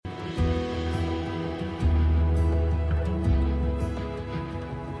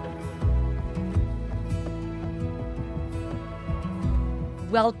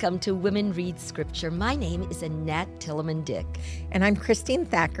welcome to Women Read Scripture. My name is Annette Tilleman-Dick. And I'm Christine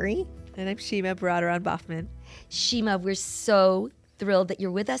Thackeray. And I'm Shima Baradaran-Baughman. Shima, we're so thrilled that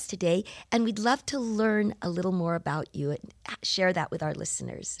you're with us today, and we'd love to learn a little more about you and share that with our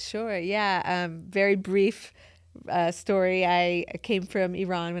listeners. Sure, yeah. Very brief story. I came from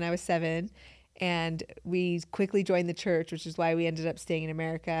Iran when I was 7, and we quickly joined the church, which is why we ended up staying in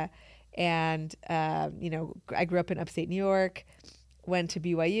America. And, I grew up in upstate New York, went to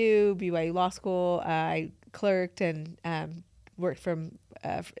BYU Law School. I clerked and worked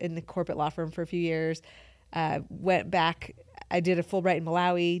in the corporate law firm for a few years. Went back. I did a Fulbright in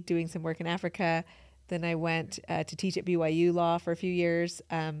Malawi, doing some work in Africa. Then I went to teach at BYU Law for a few years.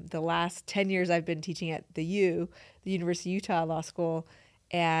 The last 10 years I've been teaching at the University of Utah Law School.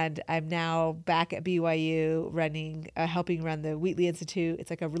 And I'm now back at BYU helping run the Wheatley Institute.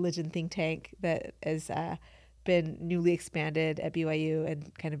 It's like a religion think tank that has been newly expanded at BYU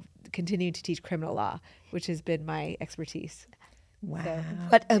and kind of continuing to teach criminal law, which has been my expertise. Wow. So,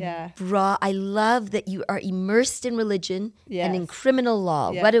 What I love that you are immersed in religion and in Yes. criminal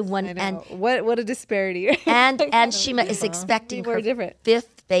law. Yes, What a one I know. and what a disparity. and Shima is expecting More her different.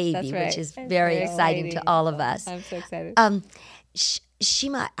 5th baby, That's right. which is It's very very exciting to exciting. all of us. I'm so excited.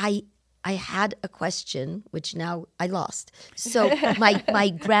 Shima, I had a question which now I lost. So my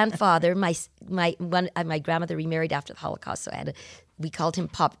grandfather, my grandmother remarried after the Holocaust, so we called him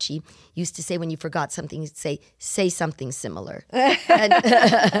Popchi. Used to say when you forgot something, he'd say something similar.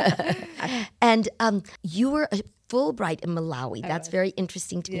 And you were a Fulbright in Malawi. That's very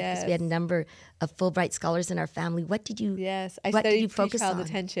interesting to me because we had a number of Fulbright scholars in our family. What did you? Yes, I what did you studied focus pretrial on?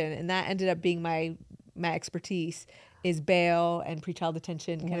 detention, and that ended up being my expertise is bail and pretrial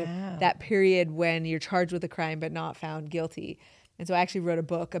detention, kind of that period when you're charged with a crime but not found guilty. And so I actually wrote a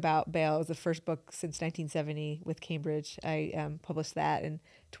book about bail. It was the first book since 1970 with Cambridge. I published that in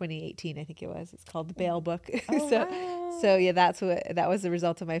 2018, I think it was. It's called The Bail Book. So yeah, that was the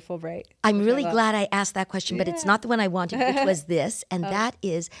result of my Fulbright. I'm really glad I asked that question, but it's not the one I wanted, which was this, and that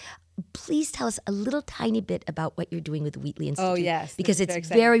is, please tell us a little tiny bit about what you're doing with the Wheatley Institute. Oh, yes. Because That's it's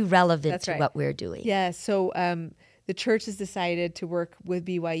very exciting. very relevant That's to right. what we're doing. Yeah, so the church has decided to work with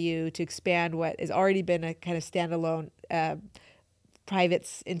BYU to expand what has already been a kind of standalone private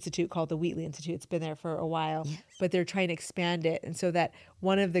institute called the Wheatley Institute. It's been there for a while, but they're trying to expand it. And so that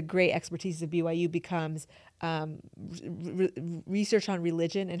one of the great expertise of BYU becomes research on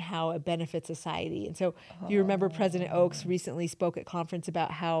religion and how it benefits society. And so if you remember, President Oaks recently spoke at conference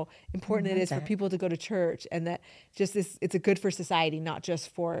about how important it is for people to go to church, and that it's a good for society, not just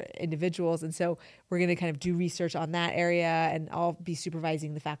for individuals. And so we're going to kind of do research on that area, and I'll be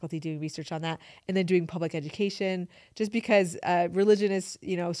supervising the faculty doing research on that, and then doing public education, just because religion is,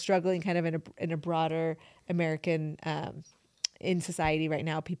 struggling kind of in a broader American in society right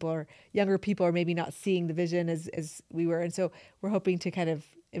now. Younger people are maybe not seeing the vision as we were. And so we're hoping to kind of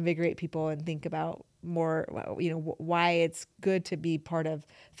invigorate people and think about more, why it's good to be part of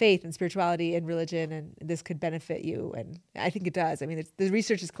faith and spirituality and religion, and this could benefit you. And I think it does. I mean, the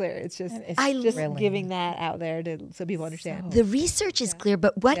research is clear. It's just giving that out there so people understand. The research is clear,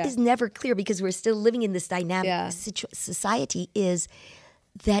 but what is never clear, because we're still living in this dynamic society, is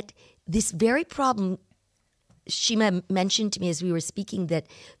that this very problem. Shima mentioned to me as we were speaking that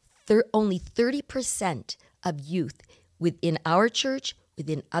only 30% of youth within our church,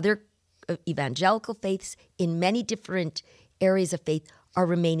 within other evangelical faiths, in many different areas of faith, are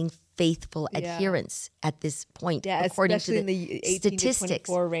remaining faithful adherents at this point, according to especially in the 18 statistics.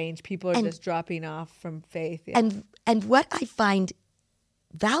 to 24 range. People are just dropping off from faith. Yeah. And what I find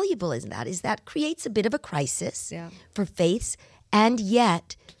valuable is that creates a bit of a crisis for faiths, and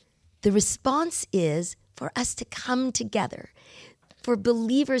yet the response is for us to come together, for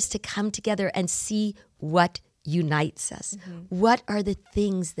believers to come together and see what unites us. What are the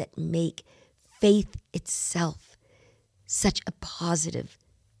things that make faith itself such a positive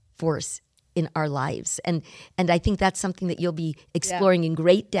force in our lives? And I think that's something that you'll be exploring in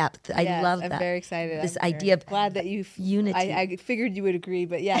great depth. I love that. I'm very excited. This idea of glad that unity. I figured you would agree,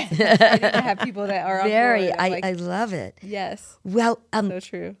 but yes, I need to have people that are on board. I love it. Yes. Well, So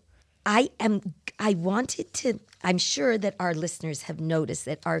true. I'm sure that our listeners have noticed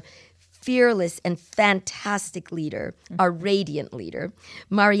that our fearless and fantastic leader, our radiant leader,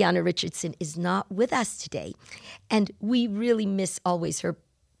 Mariana Richardson, is not with us today. And we really miss always her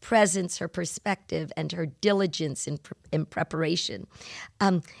presence, her perspective, and her diligence in preparation.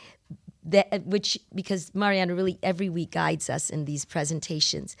 Because Mariana really every week guides us in these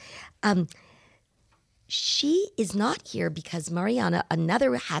presentations. She is not here because Mariana,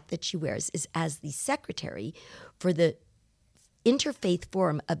 another hat that she wears is as the secretary for the interfaith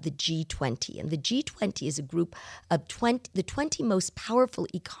forum of the G20. And the G20 is a group of the 20 most powerful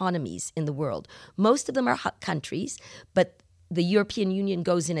economies in the world. Most of them are countries, but the European Union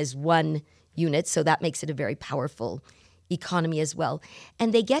goes in as one unit, so that makes it a very powerful economy as well.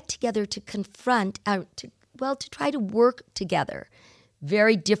 And they get together to confront, to try to work together.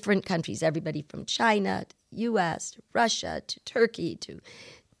 Very different countries, everybody from China to US to Russia to Turkey to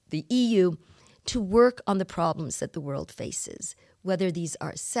the EU, to work on the problems that the world faces, whether these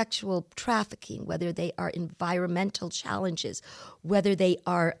are sexual trafficking, whether they are environmental challenges, whether they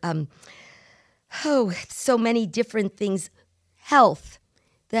are, so many different things, health,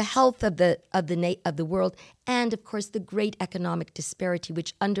 the health of the world, and of course the great economic disparity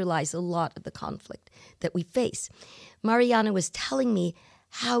which underlies a lot of the conflict that we face. Mariana was telling me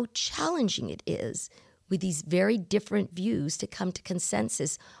how challenging it is with these very different views to come to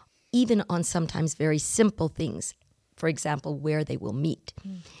consensus, even on sometimes very simple things. For example, where they will meet.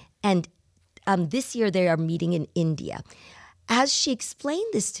 And this year they are meeting in India. As she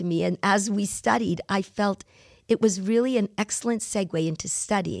explained this to me and as we studied, I felt it was really an excellent segue into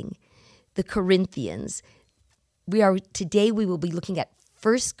studying the Corinthians. Today we will be looking at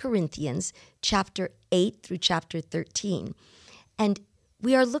 1 Corinthians chapter 8 through chapter 13. And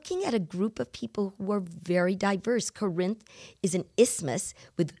we are looking at a group of people who are very diverse. Corinth is an isthmus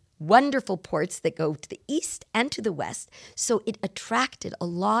with wonderful ports that go to the east and to the west. So it attracted a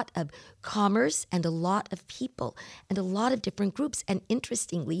lot of commerce and a lot of people and a lot of different groups. And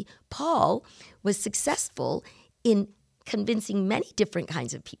interestingly, Paul was successful in convincing many different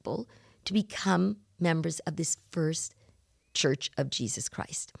kinds of people to become members of this first church of Jesus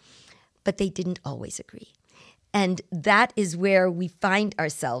Christ. But they didn't always agree. And that is where we find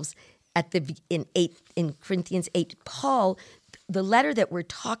ourselves in Corinthians 8. Paul, the letter that we're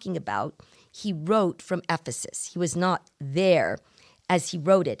talking about, he wrote from Ephesus. He was not there as he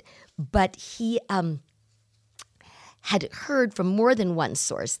wrote it, but he had heard from more than one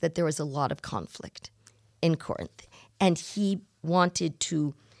source that there was a lot of conflict in Corinth, and he wanted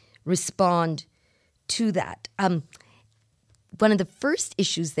to respond to that. One of the first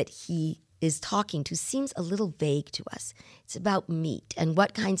issues that he is talking to seems a little vague to us. It's about meat and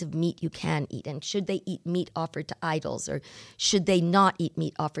what kinds of meat you can eat, and should they eat meat offered to idols, or should they not eat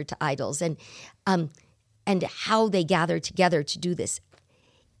meat offered to idols, and how they gather together to do this.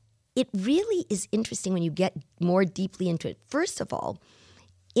 It really is interesting when you get more deeply into it. First of all,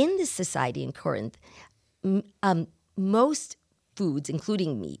 in this society in Corinth, most foods,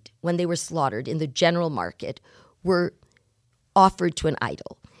 including meat, when they were slaughtered in the general market, were offered to an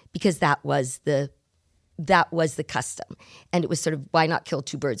idol, because that was the custom. And it was sort of, why not kill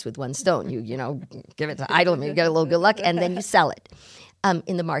two birds with one stone? You give it to idol, maybe get a little good luck, and then you sell it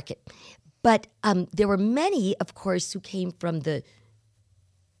in the market. But there were many, of course, who came from the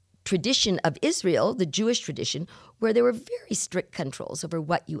tradition of Israel, the Jewish tradition, where there were very strict controls over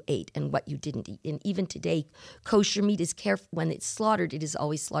what you ate and what you didn't eat. And even today, kosher meat is careful. When it's slaughtered, it is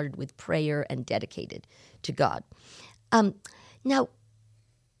always slaughtered with prayer and dedicated to God. Now,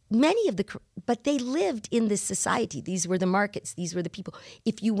 but they lived in this society. These were the markets. These were the people.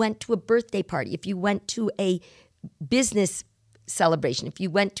 If you went to a birthday party, if you went to a business celebration, if you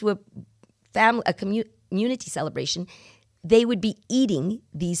went to a community celebration, they would be eating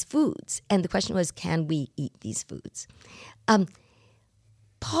these foods. And the question was, can we eat these foods?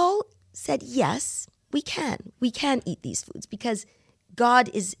 Paul said, yes, we can. We can eat these foods because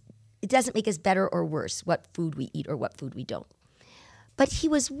it doesn't make us better or worse what food we eat or what food we don't. But he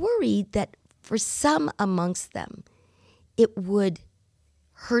was worried that for some amongst them, it would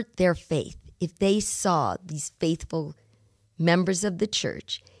hurt their faith if they saw these faithful members of the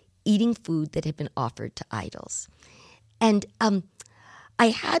church eating food that had been offered to idols. And I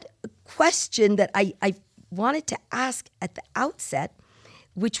had a question that I wanted to ask at the outset,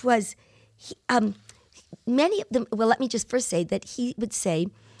 which was, many of them, well, let me just first say that he would say,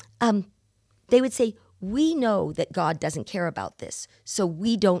 they would say, we know that God doesn't care about this, so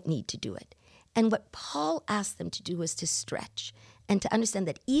we don't need to do it. And what Paul asked them to do was to stretch and to understand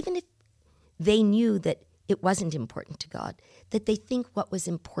that even if they knew that it wasn't important to God, that they think what was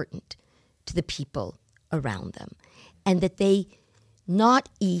important to the people around them, and that they not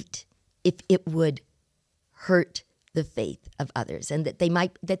eat if it would hurt the faith of others, and that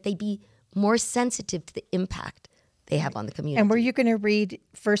they be more sensitive to the impact they have on the community. And were you going to read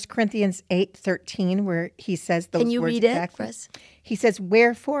 1 Corinthians 8:13, where he says those words? Can you read it for us? He says,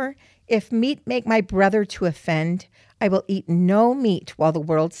 "Wherefore, if meat make my brother to offend, I will eat no meat while the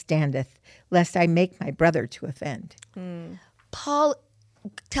world standeth, lest I make my brother to offend." Paul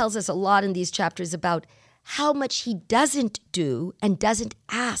tells us a lot in these chapters about how much he doesn't do and doesn't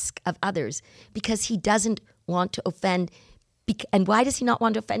ask of others because he doesn't want to offend. And why does he not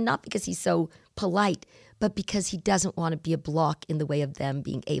want to offend? Not because he's so polite, but because he doesn't want to be a block in the way of them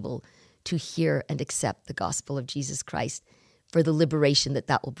being able to hear and accept the gospel of Jesus Christ for the liberation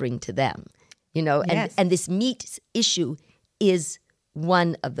that will bring to them. Yes. And this meat issue is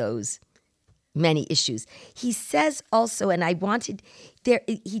one of those many issues. He says also, and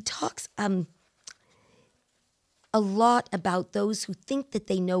he talks a lot about those who think that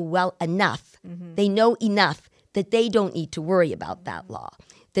they know well enough. Mm-hmm. They know enough that they don't need to worry about that law,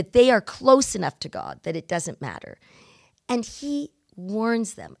 that they are close enough to God that it doesn't matter. And he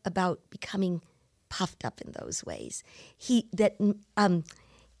warns them about becoming puffed up in those ways. He says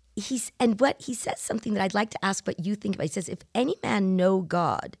something that I'd like to ask what you think about. He says, if any man know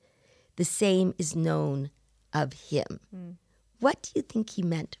God, the same is known of him. What do you think he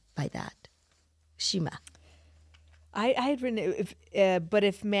meant by that, Shima? I had written, but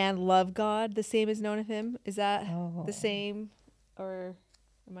if man love God, the same is known of him. Is that the same, or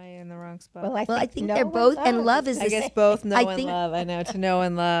am I in the wrong spot? Well, I think they're both, and love is. I guess both know and love. I know, to know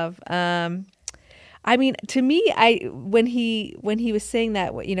and love. I mean, to me, when he was saying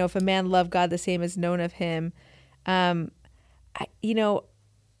that, if a man love God, the same is known of him. I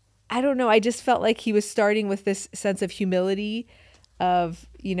don't know. I just felt like he was starting with this sense of humility, of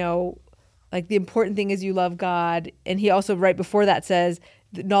like the important thing is you love God. And he also right before that says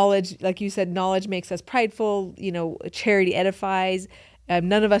knowledge, like you said, knowledge makes us prideful, charity edifies.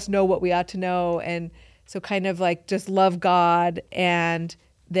 None of us know what we ought to know. And so kind of like just love God, and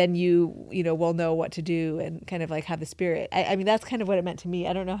then you will know what to do, and kind of like have the Spirit. I mean, that's kind of what it meant to me.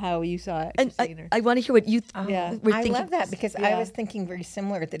 I don't know how you saw it. And I want to hear what you were I thinking. love that, because I was thinking very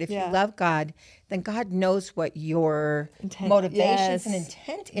similar, that if you love God, then God knows what your motivations and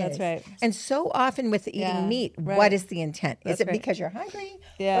intent is. That's right. And so often with eating meat, what is the intent? Is it because you're hungry?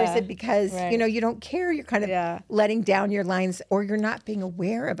 Or is it because, you don't care? You're kind of letting down your lines, or you're not being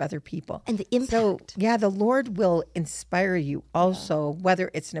aware of other people. And the impact. So, the Lord will inspire you also, whether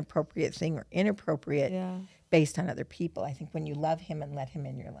it's an appropriate thing or inappropriate, based on other people. I think when you love him and let him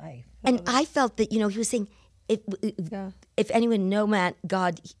in your life. And I felt that, he was saying, if anyone know man,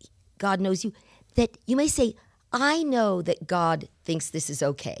 God knows you, that you may say, I know that God thinks this is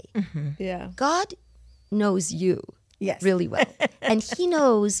okay. Mm-hmm. Yeah. God knows you. Yes. Really well. And he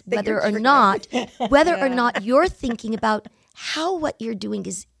knows whether or not you're thinking about how what you're doing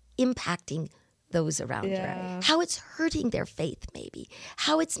is impacting those around you. How it's hurting their faith, maybe.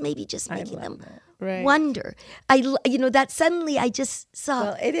 How it's maybe just making them wonder. That suddenly I just saw.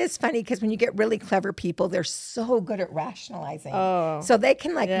 Well, it is funny, because when you get really clever people, they're so good at rationalizing. So they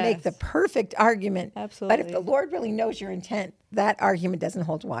can make the perfect argument. Absolutely. But if the Lord really knows your intent, that argument doesn't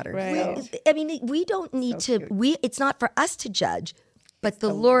hold water. Right. So. We don't need to. It's not for us to judge, but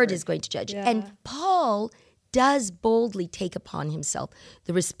the Lord is going to judge. Yeah. And Paul does boldly take upon himself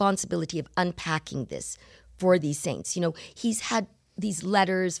the responsibility of unpacking this for these saints. He's had these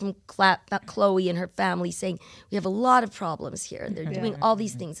letters from Chloe and her family saying, we have a lot of problems here, and they're doing all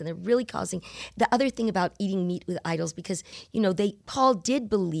these things, and they're really causing. The other thing about eating meat with idols, because, Paul did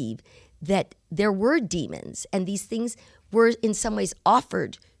believe that there were demons, and these things were in some ways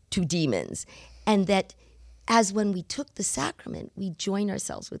offered to demons, and that as when we took the sacrament, we join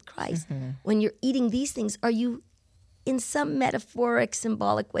ourselves with Christ. When you're eating these things, are you, in some metaphoric,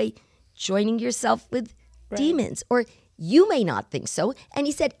 symbolic way, joining yourself with demons? Or you may not think so. And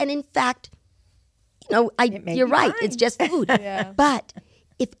he said, and in fact, you're right, it's just food. But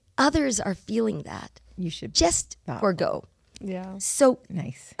if others are feeling that, you should just forgo. Yeah. So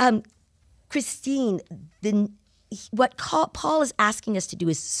nice. Christine, what Paul is asking us to do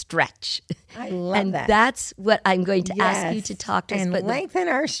is stretch. I love and that. That's what I'm going to ask you to talk to us about. And lengthen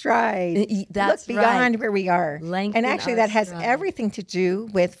our stride. That's Look beyond where we are. Lengthen and actually that has everything to do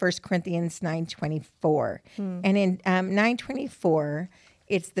with 1 Corinthians 9:24. And in 9:24,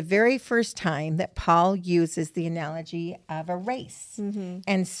 it's the very first time that Paul uses the analogy of a race.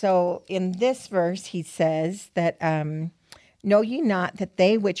 And so in this verse, he says that... know ye not that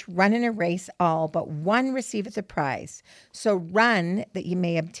they which run in a race all, but one receiveth a prize? So run that ye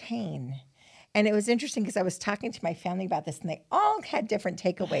may obtain. And it was interesting, because I was talking to my family about this, and they all had different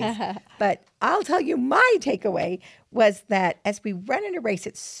takeaways. But I'll tell you, my takeaway was that as we run in a race,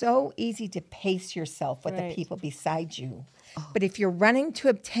 it's so easy to pace yourself with the people beside you. But if you're running to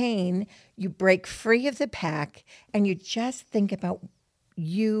obtain, you break free of the pack, and you just think about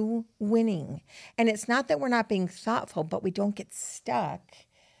you winning. And it's not that we're not being thoughtful, but we don't get stuck,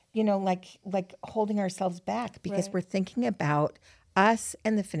 like holding ourselves back, because we're thinking about us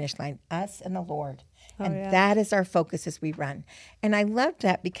and the finish line, us and the Lord. And that is our focus as we run. And I love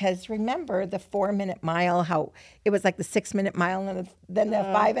that because remember the 4-minute mile, how it was like the 6-minute mile and then the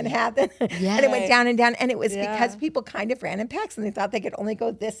 5.5, and it went down and down. And it was because people kind of ran in packs and they thought they could only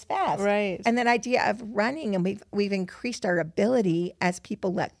go this fast. Right. And that idea of running, and we've increased our ability as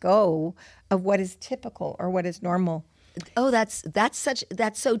people let go of what is typical or what is normal. Oh, that's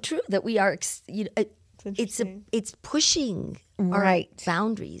so true that we are. It's pushing our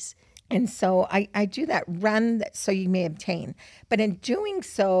boundaries. And so I do that run so you may obtain. But in doing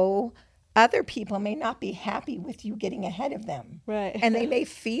so, other people may not be happy with you getting ahead of them. Right. And they may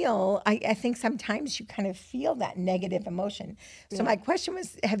feel, I think sometimes you kind of feel that negative emotion. So my question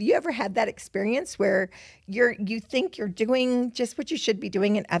was, have you ever had that experience where you think you're doing just what you should be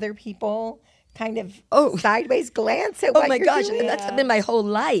doing and other people kind of sideways glance at what you're doing? Oh my gosh, that's been my whole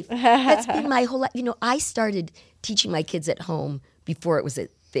life. That's been my whole life. I started teaching my kids at home before it was a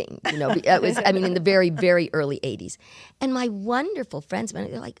thing. It was, in the very, very early 80s. And my wonderful friends,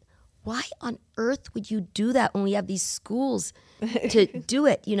 they're like, why on earth would you do that when we have these schools to do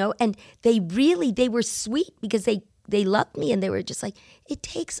it, And they were sweet because they loved me and they were just like, it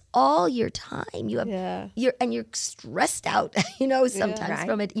takes all your time. You're stressed out, sometimes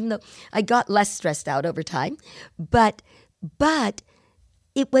from it, even though I got less stressed out over time. But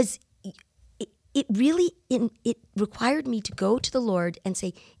it was, it really, it required me to go to the Lord and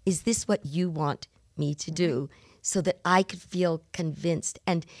say, is this what you want me to do? So that I could feel convinced.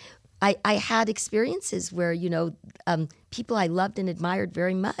 And I had experiences where, people I loved and admired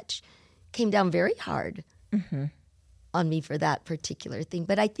very much came down very hard on me for that particular thing.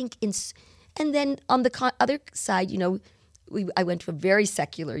 But I think and then on the other side, I went to a very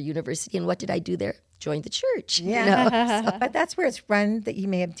secular university, and what did I do there? Joined the church. Yeah. So. But that's where it's run that you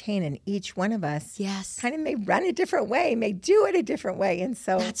may obtain, and each one of us kind of may run a different way, may do it a different way. And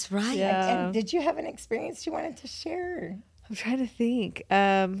so that's right. Yeah. And did you have an experience you wanted to share? I'm trying to think.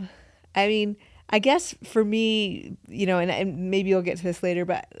 I guess for me, and maybe you'll get to this later,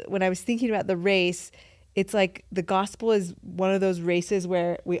 but when I was thinking about the race, it's like the gospel is one of those races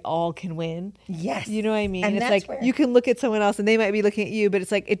where we all can win. Yes. You know what I mean? And it's like you can look at someone else and they might be looking at you, but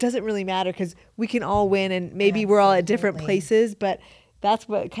it's like it doesn't really matter because we can all win, and maybe we're all at different places, but that's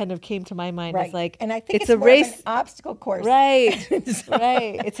what kind of came to my mind. Right. It's like, and I think it's a race, of an obstacle course. Right.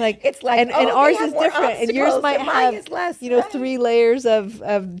 Right. It's like, and ours is different, and yours might have, less, 3 layers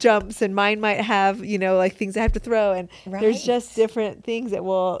of jumps, and mine might have, like things I have to throw, and there's just different things that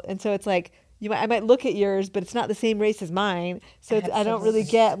will, and so it's like, I might look at yours, but it's not the same race as mine. So I don't really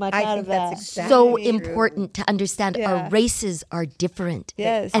get much out of that. Exactly so important to understand our races are different.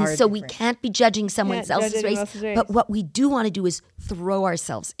 Yes. And so we can't be judging someone else's race. But what we do want to do is throw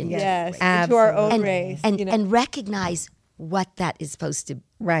ourselves into into our own race. And recognize what that is supposed to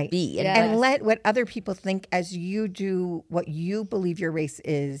be. And let what other people think as you do what you believe your race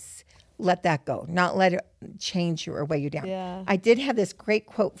is. Let that go, not let it change you or weigh you down. Yeah. I did have this great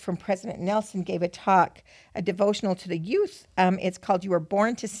quote from President Nelson, gave a talk, a devotional to the youth. It's called You Were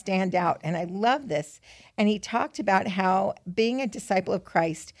Born to Stand Out. And I love this. And he talked about how being a disciple of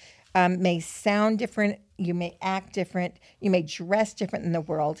Christ may sound different. You may act different. You may dress different than the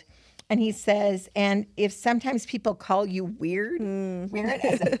world. And he says, and if sometimes people call you weird, wear it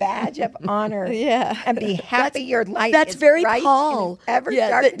as a badge of honor. And be happy your light that's is very bright Paul. Ever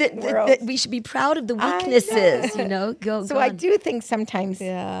darkened world. That we should be proud of the weaknesses, So I do think sometimes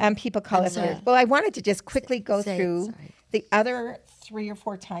people call us weird. Well, I wanted to just quickly go through the other 3 or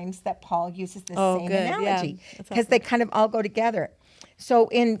 4 times that Paul uses the same analogy, because they kind of all go together. So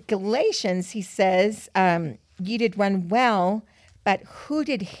in Galatians, he says, ye did run well, but who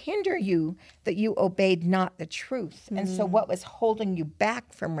did hinder you that you obeyed not the truth? And so what was holding you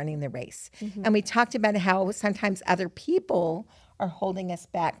back from running the race? And we talked about how sometimes other people are holding us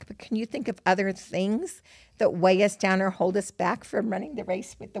back. But can you think of other things that weigh us down or hold us back from running the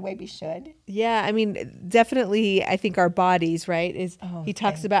race with the way we should? Yeah, I mean, definitely, I think our bodies, right? He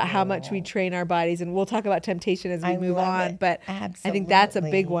talks about how much we train our bodies, and we'll talk about temptation as we move on. But I think that's a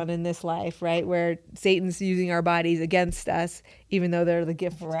big one in this life, right? Where Satan's using our bodies against us, even though they're the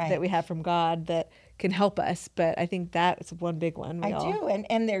gift that we have from God that can help us. But I think that's one big one. I do.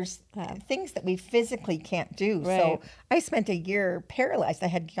 And there's things that we physically can't do. So I spent a year paralyzed. I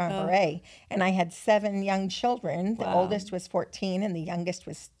had Guillain-Barré, and I had 7 young children. The oldest was 14 and the youngest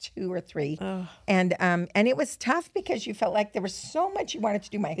was 2 or 3. And it was tough because you felt like there was so much you wanted to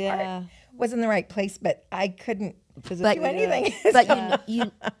do. My heart was in the right place, but I couldn't do anything.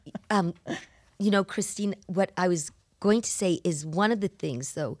 But Christine, what I was going to say is one of the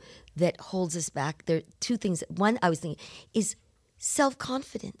things, though, that holds us back. There are 2 things. One, I was thinking, is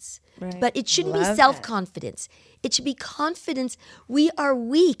self-confidence. Right. But it shouldn't be Love that. self-confidence. It should be confidence. We are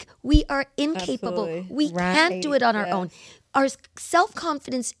weak. We are incapable. Absolutely. We can't do it on our Yes. own. Our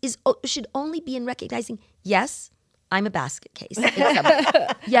self-confidence should only be in recognizing, yes, I'm a basket case.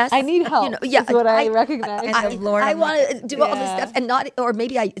 Yes, I need help. Yeah, is what I recognize. And the Lord I I'm want to do all this Yeah. stuff, and not, or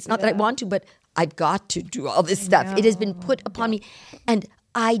maybe it's not that I want to, but I've got to do all this stuff. It has been put upon me, and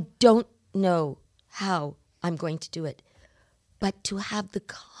I don't know how I'm going to do it. But to have the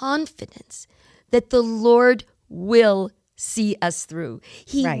confidence that the Lord will see us through.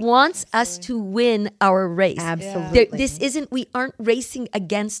 He Right. wants us to win our race. Absolutely. We aren't racing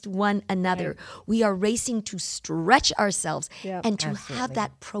against one another. We are racing to stretch ourselves Yeah. and to have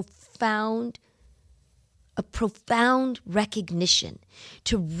that profound recognition,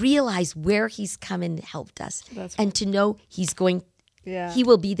 to realize where he's come and helped us, and to know he's going, Yeah. he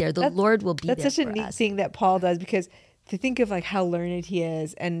will be there. The Lord will be there That's such a for neat us. thing that Paul does, because to think of like how learned he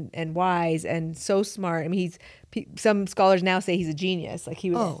is and wise and so smart. I mean, some scholars now say he's a genius, like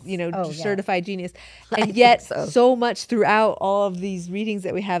he was, certified genius. And yet so much throughout all of these readings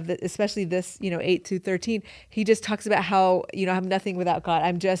that we have, that especially this, 8 to 13, he just talks about how, I'm nothing without God.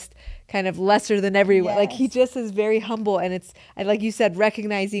 I'm just kind of lesser than everyone. Like he just is very humble. And like you said,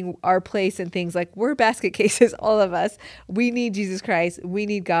 recognizing our place and things, like we're basket cases, all of us. We need Jesus Christ. We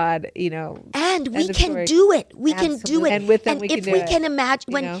need God, And we end of can story. do it. We can do it. And with them, we if can we do it, can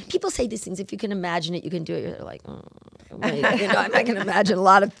imagine, when know? people say these things, if you can imagine it, you can do it. You're like, wait, I'm not going to imagine a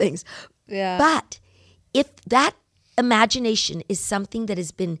lot of things. Yeah. But if that imagination is something that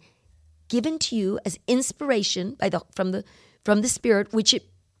has been given to you as inspiration from the Spirit, which it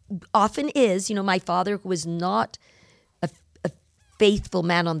often is. My father, who was not a faithful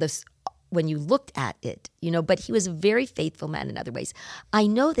man on this when you looked at it, but he was a very faithful man in other ways. I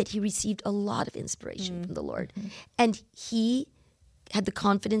know that he received a lot of inspiration from the Lord, and he had the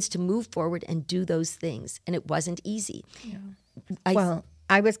confidence to move forward and do those things, and it wasn't easy.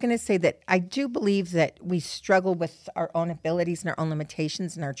 I was going to say that I do believe that we struggle with our own abilities and our own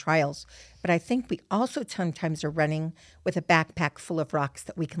limitations and our trials, but I think we also sometimes are running with a backpack full of rocks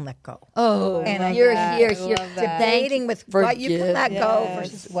that we can let go. And you're here Debating with what you can let go Yes.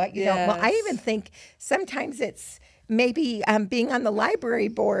 versus what you don't. Well, I even think sometimes it's maybe being on the library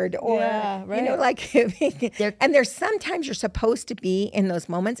board, or like and there's sometimes you're supposed to be in those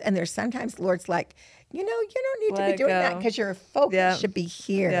moments, and there's sometimes the Lord's like, you don't need to be doing that, because your focus should be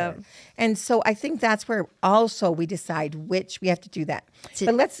here. Yeah. And so I think that's where also we decide which we have to do that.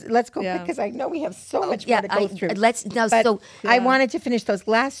 But let's go quick, because I know we have so much more to go through. I wanted to finish those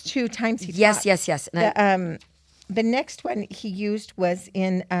last two times he Yes. taught. And The next one he used was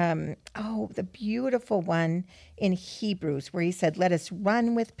in, the beautiful one in Hebrews, where he said, let us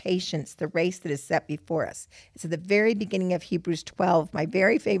run with patience the race that is set before us. It's at the very beginning of Hebrews 12, my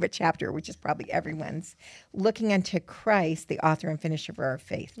very favorite chapter, which is probably everyone's, looking unto Christ, the author and finisher of our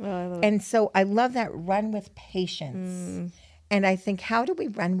faith. And so I love that, run with patience. And I think, how do we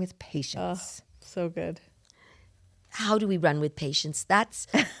run with patience? So good. how do we run with patience? That's,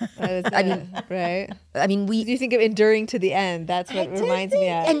 right. I mean, Do you think of enduring to the end? That's what reminds me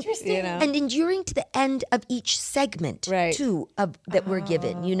of. and enduring to the end of each segment too that we're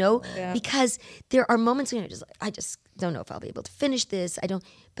given, because there are moments when I just don't know if I'll be able to finish this.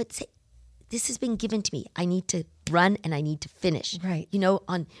 But say, this has been given to me. I need to run and I need to finish. Right.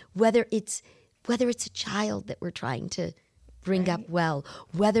 On whether it's a child that we're trying to bring up well,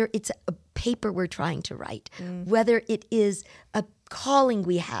 whether it's a paper we're trying to write, whether it is a calling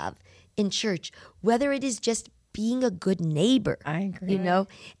we have in church, whether it is just being a good neighbor. I agree.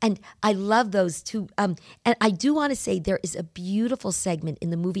 And I love those two. And I do want to say there is a beautiful segment in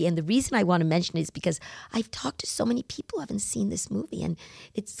the movie. And the reason I want to mention it is because I've talked to so many people who haven't seen this movie. And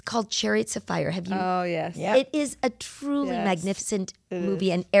it's called Chariots of Fire. Have you? Oh, yes. Yep. It is a truly magnificent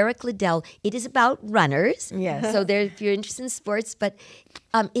movie. And Eric Liddell, it is about runners. Yes. So if you're interested in sports, but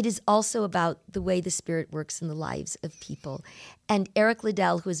it is also about the way the Spirit works in the lives of people. And Eric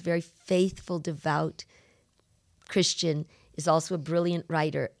Liddell, who is a very faithful, devout Christian, is also a brilliant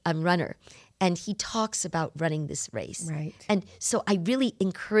runner. And he talks about running this race. Right. And so I really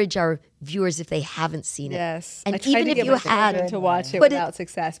encourage our viewers, if they haven't seen it. Yes. And I tried even to if get you my had children to watch it but without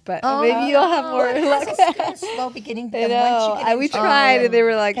success, but maybe you'll have more luck. It's kind of slow beginning. I know. We tried, and they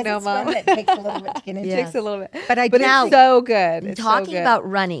were like, "No, Mom." It takes a little bit to get into. It takes a little bit, But it's so good. It's Talking so good. about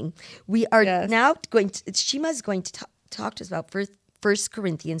running, we are now going to, Shima is going to talk to us about 1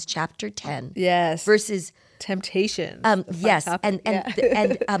 Corinthians chapter 10. Yes. Verses temptation. Yes, and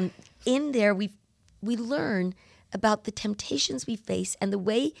in there we learn about the temptations we face and the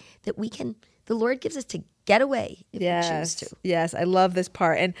way that the Lord gives us to get away if you choose Yes. to. Yes. I love this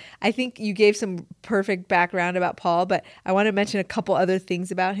part. And I think you gave some perfect background about Paul, but I want to mention a couple other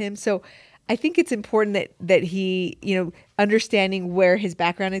things about him. So I think it's important that he, understanding where his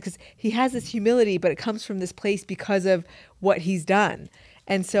background is, because he has this humility, but it comes from this place because of what he's done.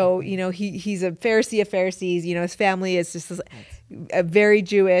 And so, he's a Pharisee of Pharisees. His family is just a very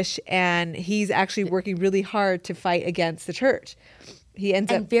Jewish, and he's actually working really hard to fight against the church. He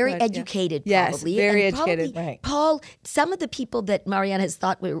ends and up very educated, Yes, probably. very And probably educated. Right. Paul, some of the people that Marianne has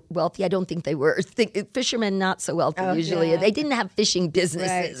thought were wealthy, I don't think they were. Fishermen, not so wealthy usually. yeah. They didn't have fishing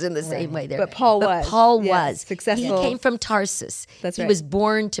businesses Right, in the same way there. But Paul was. Paul Yes, was. successful. He came from Tarsus. That's he right. was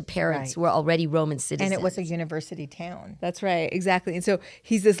born to parents who were already Roman citizens. And it was a university town. That's right, exactly. And so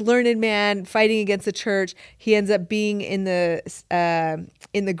he's this learned man fighting against the church. He ends up being in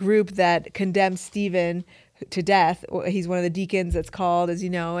the group that condemns Stephen to death. He's one of the deacons that's called, as you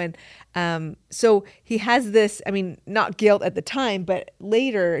know. And so he has this, not guilt at the time, but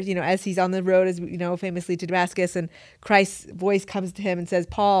later, as he's on the road, as we know, famously to Damascus, and Christ's voice comes to him and says,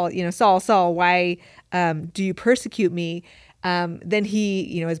 Paul, Saul, Saul, why do you persecute me? Then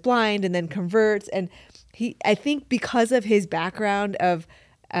he, is blind and then converts. And I think because of his background of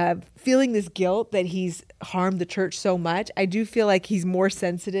feeling this guilt that he's harmed the church so much, I do feel like he's more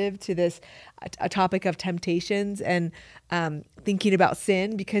sensitive to this a topic of temptations and thinking about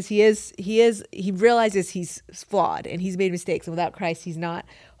sin, because he realizes he's flawed and he's made mistakes, and without Christ he's not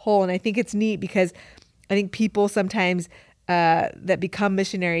whole. And I think it's neat because I think people sometimes that become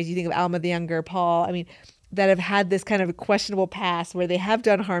missionaries, you think of Alma the Younger, Paul, that have had this kind of questionable past where they have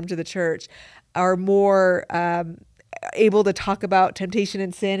done harm to the church, are more able to talk about temptation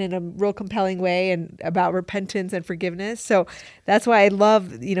and sin in a real compelling way and about repentance and forgiveness. So that's why I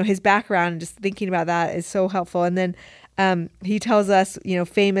love, his background, and just thinking about that is so helpful. And then he tells us,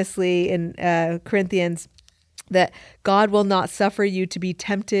 famously in Corinthians, that God will not suffer you to be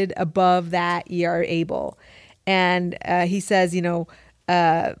tempted above that ye are able. And he says,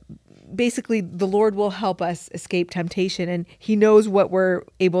 basically the Lord will help us escape temptation, and he knows what we're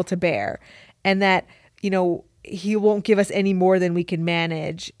able to bear, and that, he won't give us any more than we can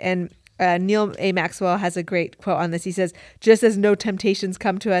manage. And Neil A. Maxwell has a great quote on this. He says, just as no temptations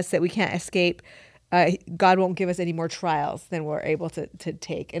come to us that we can't escape, God won't give us any more trials than we're able to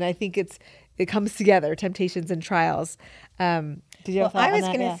take. And I think it comes together, temptations and trials. Did you have a thought I was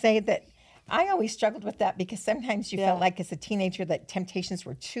on that? going to say that I always struggled with that, because sometimes you felt like as a teenager that temptations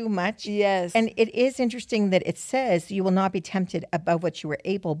were too much. Yes. And it is interesting that it says you will not be tempted above what you were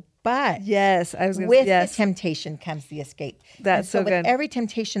able, but Yes, I was going to with yes. the temptation comes the escape. That's and so so with good. every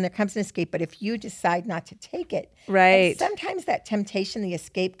temptation there comes an escape, but if you decide not to take it, Right. and sometimes that temptation, the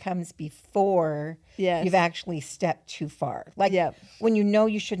escape comes before Yes. you've actually stepped too far. Like Yep. when you know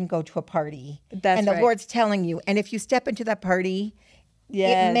you shouldn't go to a party, That's and the right. Lord's telling you, and if you step into that party,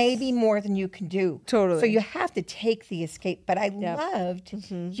 Yes. it may be more than you can do. Totally. So you have to take the escape. But I loved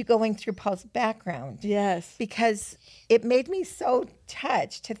you going through Paul's background. Yes. Because it made me so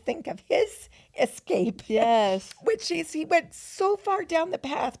touched to think of his escape. Yes. Which is, he went so far down the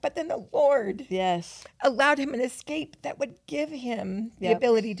path, but then the Lord Yes. allowed him an escape that would give him the Yep.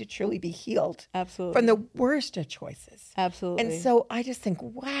 ability to truly be healed Absolutely. from the worst of choices. Absolutely. And so I just think,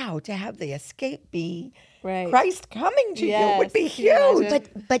 wow, to have the escape be Right. Christ coming to you would be Yes. Can you huge.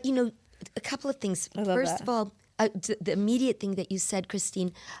 imagine? But a couple of things. love First that. of all, the immediate thing that you said,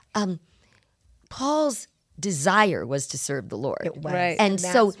 Christine, Paul's desire was to serve the Lord. It was. Right. And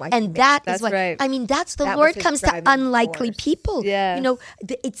that's so, why he and made that That's is why, right. I mean, that's the That was Lord his comes to driving unlikely force. people. Yes.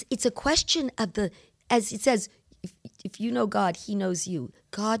 It's a question of as it says, if you know God, he knows you.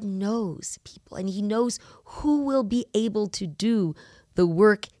 God knows people, and he knows who will be able to do the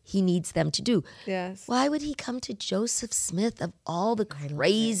work he needs them to do. Yes. Why would he come to Joseph Smith of all the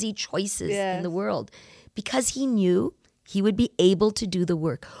crazy choices in Yes. the world? Because he knew he would be able to do the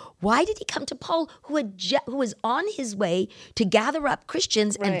work. Why did he come to Paul, who was on his way to gather up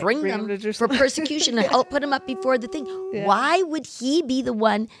Christians and Right. bring Bring them them to for Jerusalem. persecution and help put him up before the thing? Why would he be the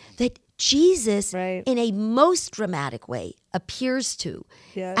one that Jesus, Right. in a most dramatic way, appears to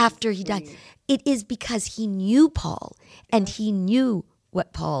Yes. after he died? It is because he knew Paul, and he knew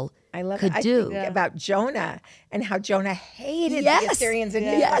what Paul I love could it. I do. think about Jonah and how Jonah hated Yes. the Assyrians and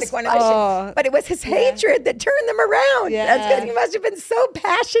Yes. didn't want to go on a Oh. mission. But it was his hatred that turned them around. Yeah. That's because he must have been so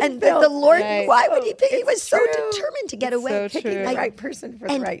passionate. And the Lord, Right. why would he be? He It's was so true. determined to get It's away. so picking true. the right person for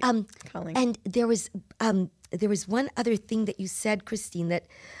the right calling. And there was one other thing that you said, Christine, that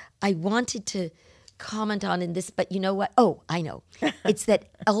I wanted to comment on in this, but you know what? Oh, I know. It's that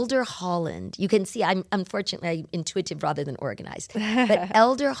Elder Holland, you can see I'm intuitive rather than organized, but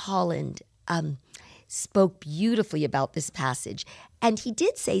Elder Holland spoke beautifully about this passage. And he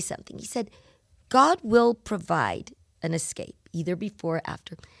did say something. He said, God will provide an escape, either before or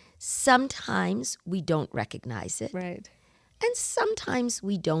after. Sometimes we don't recognize it. Right. And sometimes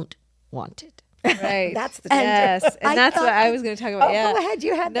we don't want it. Right. That's the yes. And that's what I was going to talk about. Go ahead.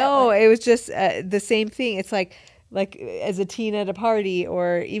 You had No, that one. it was just the same thing. It's like as a teen at a party,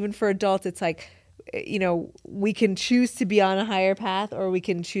 or even for adults, it's like, we can choose to be on a higher path, or we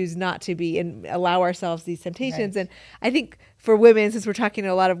can choose not to be and allow ourselves these temptations. Right. And I think for women, since we're talking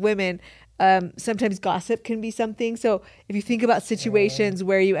to a lot of women, sometimes gossip can be something. So if you think about situations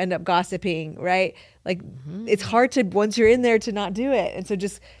where you end up gossiping, right? Like it's hard to, once you're in there, to not do it. And so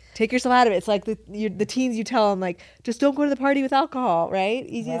just take yourself out of it. It's like the teens, you tell them, like, just don't go to the party with alcohol, right?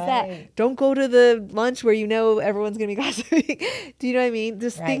 Easy as that. Don't go to the lunch where everyone's going to be gossiping. Do you know what I mean?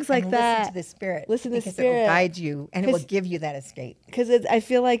 Just things like that. Listen to the Spirit. Listen to the because Spirit. It will guide you, and it will give you that escape. Because I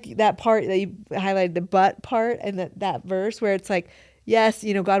feel like that part that you highlighted, the but part, and that verse where it's like, yes,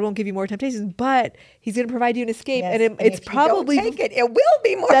 God won't give you more temptations, but He's going to provide you an escape. Yes. And it's probably, if you don't take it will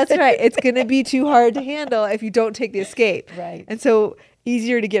be more. That's right. It's going to be too hard to handle if you don't take the escape. Right. And so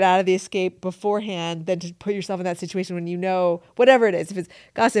easier to get out of the escape beforehand than to put yourself in that situation when whatever it is, if it's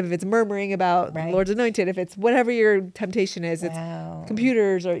gossip, if it's murmuring about the Lord's anointed, if it's whatever your temptation is, it's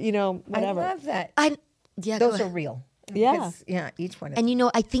computers or, whatever. I love that. Those are real. Yeah. Each one. And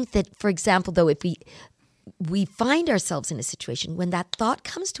I think that, for example, though, if we find ourselves in a situation when that thought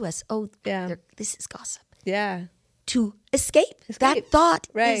comes to us, this is gossip. Yeah. To escape. That thought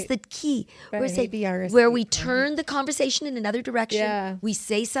is the key. Right. Where we turn the conversation in another direction. We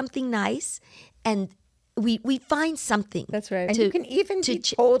say something nice, and we find something. That's right. And you can even be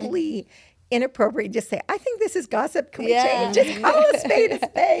totally inappropriate. Just say, I think this is gossip. Can we change? Just call a spade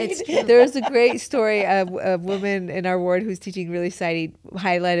a spade. There was a great story of a woman in our ward who's teaching really exciting,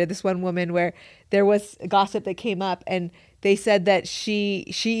 highlighted this one woman where there was gossip that came up, and they said that she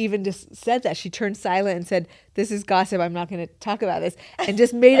even just said that. She turned silent and said, this is gossip. I'm not going to talk about this. And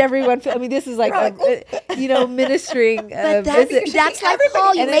just made everyone feel, this is like, ministering. But that's like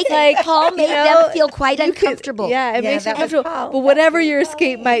Paul. Paul made them feel quite uncomfortable. It makes you comfortable. But whatever your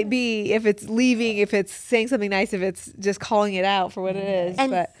escape might be, if it's leaving, if it's saying something nice, if it's just calling it out for what it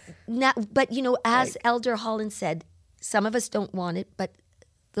is. As Elder Holland said, some of us don't want it, but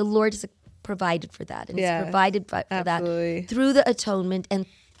the Lord is provided for that, and it's provided for that through the atonement, and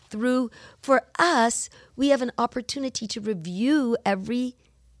for us, we have an opportunity to review every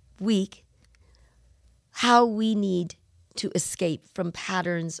week how we need to escape from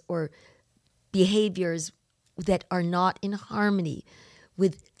patterns or behaviors that are not in harmony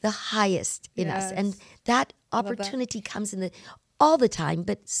with the highest in us, and that opportunity comes all the time,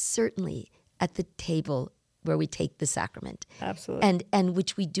 but certainly at the table where we take the sacrament. Absolutely. And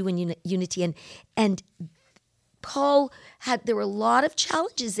which we do in unity. And Paul there were a lot of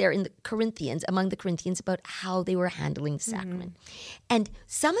challenges there among the Corinthians about how they were handling the sacrament. And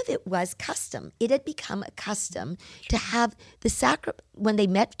some of it was custom. It had become a custom to have the sacrament, when they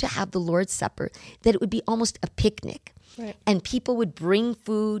met to have the Lord's Supper, that it would be almost a picnic. Right. And people would bring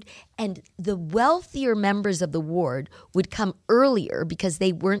food, and the wealthier members of the ward would come earlier because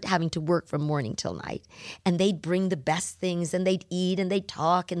they weren't having to work from morning till night. And they'd bring the best things, and they'd eat, and they'd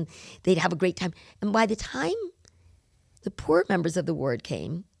talk, and they'd have a great time. And by the time the poor members of the ward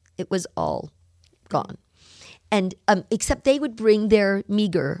came, it was all gone. And except they would bring their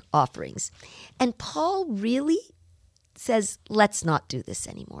meager offerings. And Paul really says, let's not do this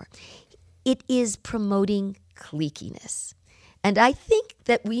anymore. It is promoting cliquiness. And I think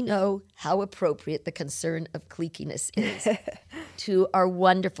that we know how appropriate the concern of cliquiness is to our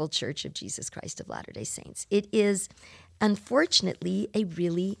wonderful Church of Jesus Christ of Latter-day Saints. It is, unfortunately, a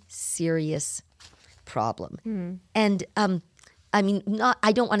really serious problem. And I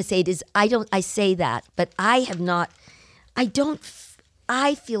don't want to say it is, I say that, but I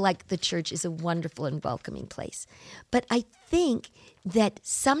feel like the church is a wonderful and welcoming place. But I think that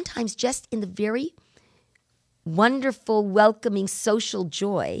sometimes just in the very wonderful, welcoming social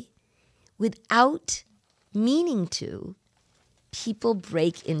joy, without meaning to, people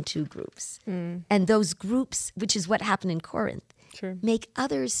break into groups. And those groups, which is what happened in Corinth, make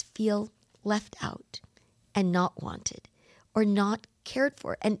others feel left out and not wanted or not cared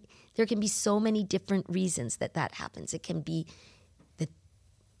for. And there can be so many different reasons that happens. It can be that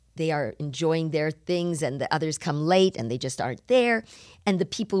they are enjoying their things and the others come late and they just aren't there. And the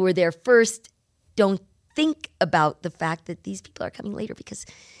people who were there first don't think about the fact that these people are coming later because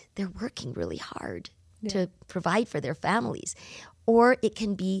they're working really hard to provide for their families. Or it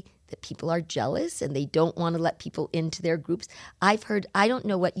can be that people are jealous and they don't want to let people into their groups. I've heard, I don't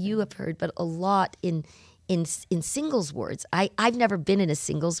know what you have heard, but a lot in singles wards. I've never been in a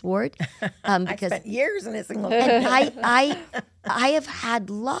singles ward because I spent years in a singles ward. and I have had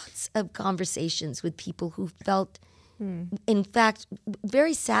lots of conversations with people who felt, in fact,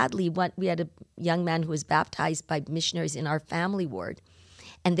 very sadly, we had a young man who was baptized by missionaries in our family ward,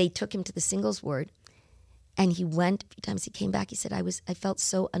 and they took him to the singles ward, and he went a few times. He came back. He said, I felt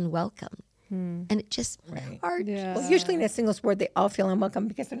so unwelcome. And it just hard. Yeah. Well, usually in a singles ward, they all feel unwelcome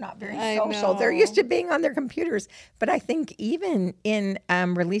because they're not very I social. know. They're used to being on their computers. But I think even in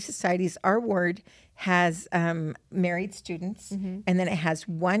Relief Societies, our ward has married students, and then it has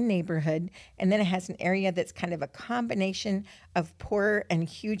one neighborhood, and then it has an area that's kind of a combination of poor and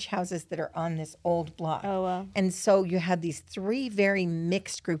huge houses that are on this old block. Oh, wow. And so you have these three very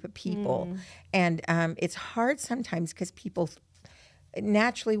mixed group of people. And it's hard sometimes because people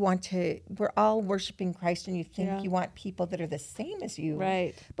naturally we're all worshiping Christ, and you think you want people that are the same as you.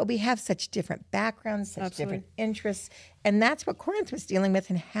 Right. But we have such different backgrounds, such Absolutely. different interests. And that's what Corinth was dealing with,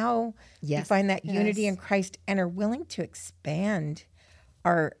 and how you find that unity in Christ and are willing to expand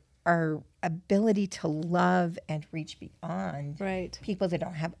our ability to love and reach beyond Right. people that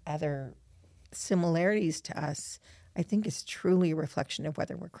don't have other similarities to us. I think is truly a reflection of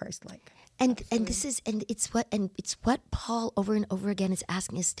whether we're Christ-like. And it's what Paul over and over again is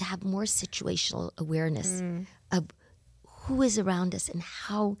asking us to have more situational awareness of who is around us and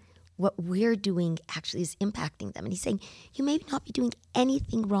how what we're doing actually is impacting them. And he's saying you may not be doing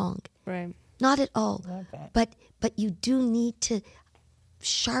anything wrong, Right. not at all, Love that. but you do need to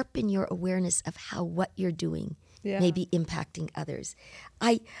sharpen your awareness of how what you're doing may be impacting others.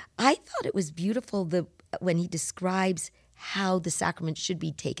 I thought it was beautiful when he describes how the sacrament should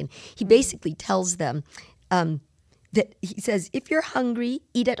be taken. He basically tells them that he says, if you're hungry,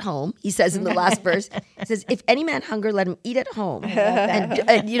 eat at home. He says in the last verse, he says, if any man hunger, let him eat at home.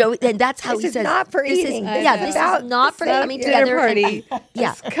 And that's how This he is says. not for this eating. Is, yeah, this is not for coming together. party.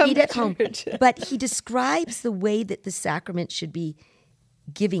 Yeah, come eat to at home. church. But he describes the way that the sacrament should be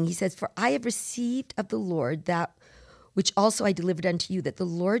giving. He says, for I have received of the Lord that which also I delivered unto you, that the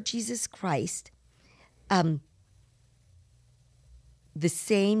Lord Jesus Christ, the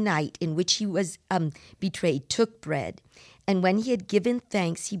same night in which he was betrayed, took bread, and when he had given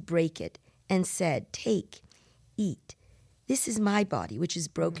thanks, he brake it and said, take, eat. This is my body, which is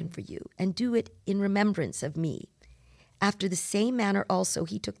broken for you, and do it in remembrance of me. After the same manner also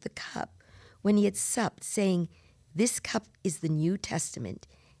he took the cup when he had supped, saying, this cup is the New Testament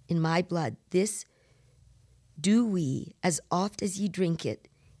in my blood. This do we, as oft as ye drink it,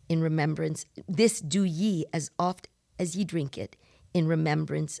 in remembrance. This do ye, as oft as ye drink it, in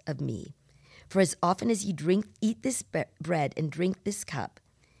remembrance of me. For as often as ye eat this bread and drink this cup,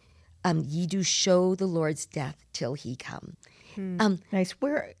 ye do show the Lord's death till he come. Nice.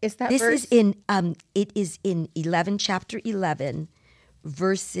 Where is that This verse? is in it is in chapter 11,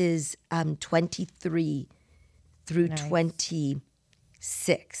 verses 23 through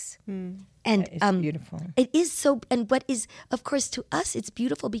 26. And It's beautiful. it is so, and what is, of course, to us, it's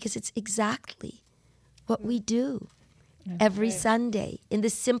beautiful because it's exactly what we do every Sunday in the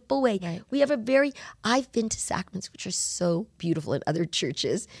simple way. Right. We have I've been to sacraments which are so beautiful in other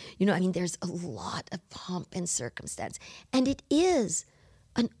churches. There's a lot of pomp and circumstance. And it is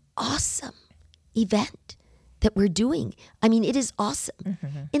an awesome event that we're doing. It is awesome.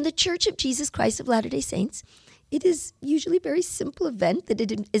 In the Church of Jesus Christ of Latter-day Saints, it is usually a very simple event that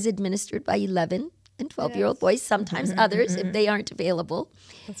it is administered by 11 and 12-year-old boys, sometimes others if they aren't available.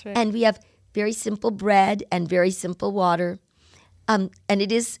 That's right. And we have very simple bread and very simple water. And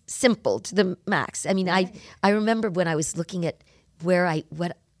it is simple to the max. I remember when I was looking at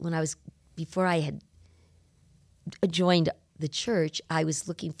before I had joined the church, I was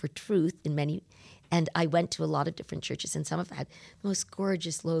looking for truth in many, and I went to a lot of different churches, and some of them had the most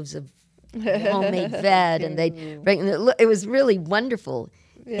gorgeous loaves of homemade bread, and it was really wonderful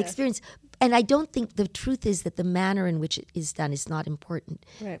experience. And I don't think the truth is that the manner in which it is done is not important,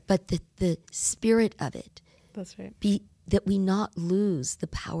 but the spirit of it. That's right. That we not lose the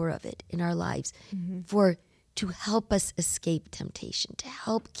power of it in our lives to help us escape temptation, to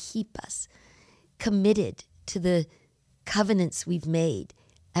help keep us committed to the covenants we've made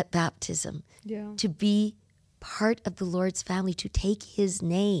at baptism, to be part of the Lord's family, to take his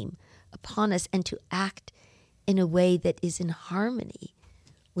name upon us and to act in a way that is in harmony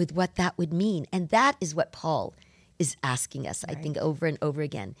with what that would mean. And that is what Paul is asking us, I think, over and over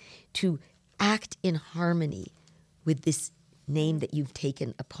again, to act in harmony with this name that you've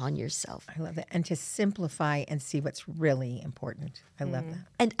taken upon yourself. I love that. And to simplify and see what's really important. I love that.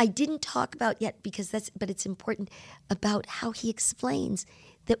 And I didn't talk about yet but it's important about how he explains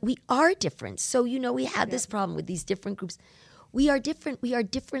that we are different. So, we had this problem with these different groups. We are different. We are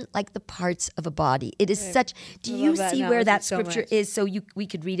different like the parts of a body. It is such, do you see where that scripture is? So we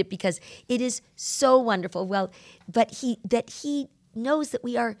could read it because it is so wonderful. Well, but he knows that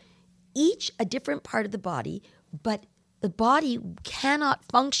we are each a different part of the body, but the body cannot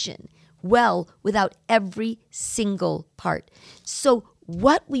function well without every single part. So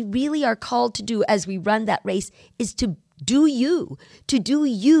what we really are called to do as we run that race is to do you to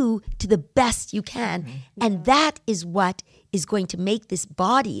the best you can. And that is what is going to make this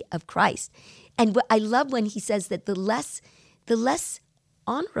body of Christ. And I love when he says that the less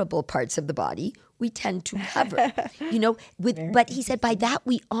honorable parts of the body we tend to cover, but he said by that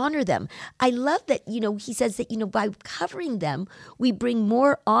we honor them. I love that, he says that, by covering them, we bring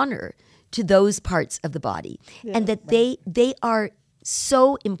more honor to those parts of the body and that they are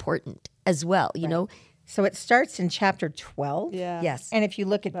so important as well, So it starts in chapter 12. Yeah. Yes. And if you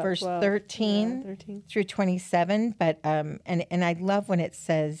look at verse 13 through 27, but and I love when it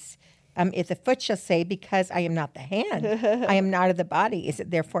says, if the foot shall say, because I am not the hand, I am not of the body, is it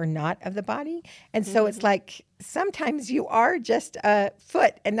therefore not of the body? And so it's like sometimes you are just a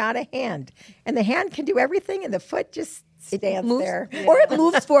foot and not a hand. And the hand can do everything and the foot just stands there. Or it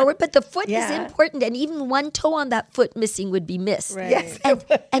moves forward, but the foot is important. And even one toe on that foot missing would be missed. Right. Yes.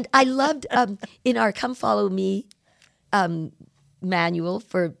 And I loved in our Come Follow Me manual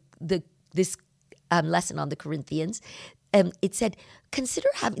for this lesson on the Corinthians, it said, consider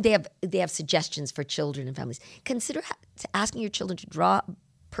having, they have suggestions for children and families. Consider asking your children to draw a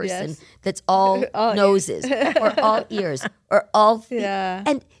person that's all noses or all ears or all feet. Yeah.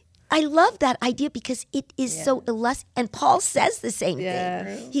 And I love that idea because it is so illustrative. And Paul says the same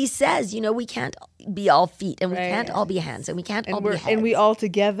thing. He says, we can't be all feet and we can't all be hands and we can't all be heads. And we all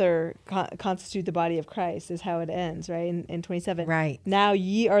together constitute the body of Christ is how it ends, right? In 27. Right. Now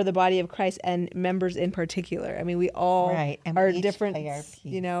ye are the body of Christ and members in particular. I mean, we all and are we each different, play our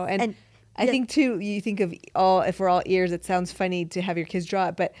piece. and I think too, you think of if we're all ears, it sounds funny to have your kids draw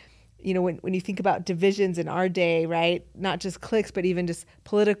it, but when you think about divisions in our day, right? Not just cliques, but even just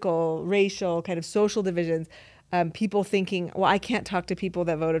political, racial, kind of social divisions. People thinking, well, I can't talk to people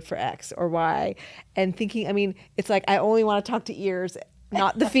that voted for X or Y. And thinking, it's like, I only want to talk to ears,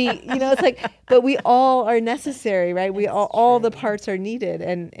 not the feet. It's like, but we all are necessary, right? We all the parts are needed.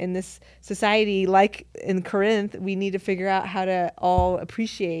 And in this society, like in Corinth, we need to figure out how to all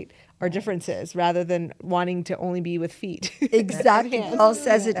appreciate our differences rather than wanting to only be with feet. Exactly. Paul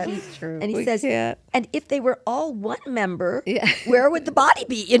says it. That's true. And he We says, can't. and if they were all one member, where would the body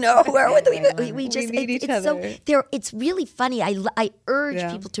be? Where would we just need each it's other. So it's really funny. I urge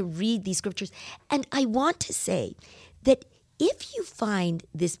Yeah. people to read these scriptures. And I want to say that if you find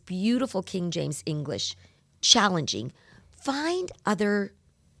this beautiful King James English challenging, find other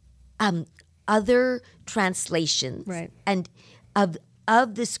translations and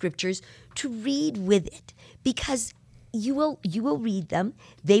of the scriptures to read with it, because you will read them,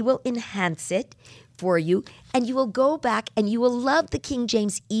 they will enhance it for you, and you will go back and you will love the King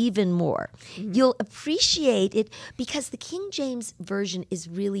James even more. You'll appreciate it because the King James version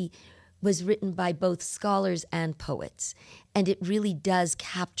was written by both scholars and poets, and it really does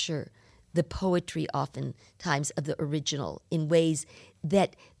capture the poetry oftentimes of the original in ways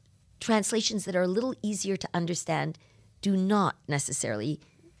that translations that are a little easier to understand do not necessarily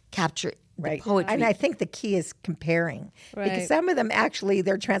capture the poetry. And I think the key is comparing. Because some of them actually,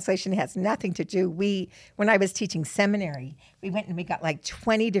 their translation has nothing to do. When I was teaching seminary, we went and we got like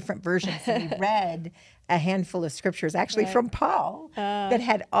 20 different versions and we read a handful of scriptures actually from Paul that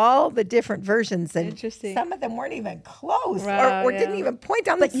had all the different versions, and some of them weren't even close or didn't even point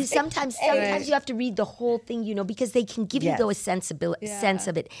on but the you sometimes you have to read the whole thing, because they can give you though a sense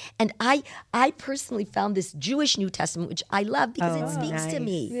of it. And I personally found this Jewish New Testament, which I love because it speaks to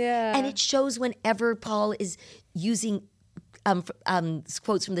me, and it shows whenever Paul is using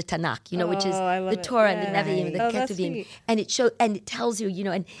quotes from the Tanakh, which is the Torah and the Nevi'im, the Ketuvim, and it tells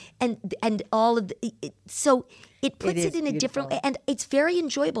you, and all of so it puts it in a different way, and it's very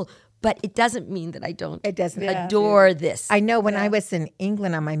enjoyable. But it doesn't mean that I don't adore this. I know when I was in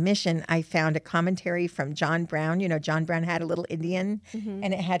England on my mission, I found a commentary from John Brown. John Brown had a little Indian,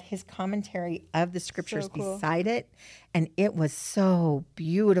 and it had his commentary of the scriptures beside it. And it was so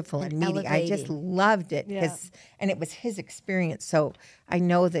beautiful and meaty. I just loved it. And it was his experience. So I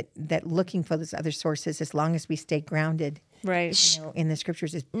know that looking for those other sources, as long as we stay grounded in the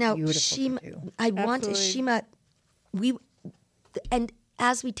scriptures, is beautiful to do. I want Shima, and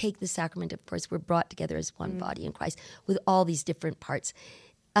as we take the sacrament, of course, we're brought together as one body in Christ with all these different parts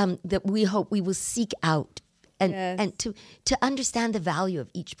that we hope we will seek out and to understand the value of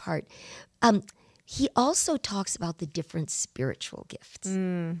each part. He also talks about the different spiritual gifts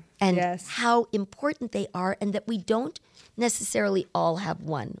and how important they are, and that we don't necessarily all have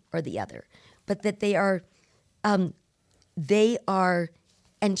one or the other, but that they are.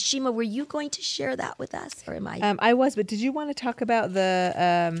 And Shima, were you going to share that with us, or am I? I was, but did you want to talk about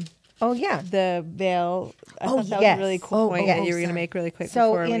the? The veil. I thought that was a really cool point that you were going to make really quick.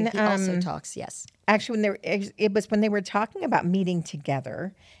 So before he also talks, yes. Actually, it was when they were talking about meeting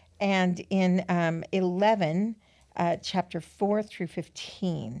together, and in 11, chapter 4 through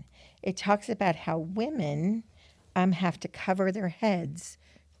 15, it talks about how women have to cover their heads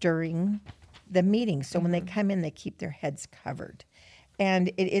during the meeting. So when they come in, they keep their heads covered. And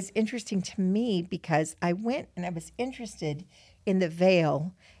it is interesting to me because I went and I was interested in the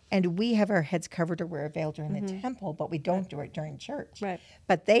veil, and we have our heads covered or wear a veil during the temple, but we don't do it during church. Right.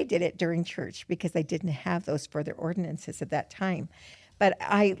 But they did it during church because they didn't have those further ordinances at that time. But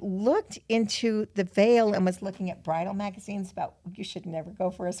I looked into the veil and was looking at bridal magazines about, you should never go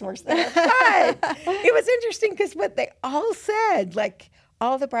for a source there. But it was interesting because what they all said, like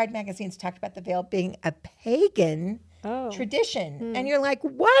all the bride magazines talked about the veil being a pagan tradition. And you're like,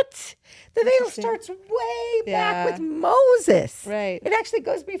 what? The veil starts way back with Moses. Right. It actually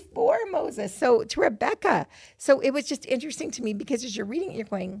goes before Moses. So to Rebecca. So it was just interesting to me because as you're reading it, you're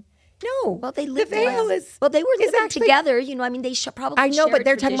going, no. Well, they lived the veil is well, they were living actually, together. You know, I mean, they probably. I know, but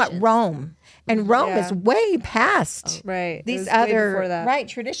they're shared talking about Rome, and Rome is way past these other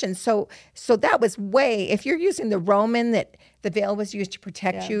traditions. So that was way. If you're using the Roman that the veil was used to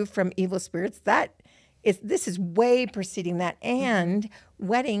protect you from evil spirits, this is way preceding that. And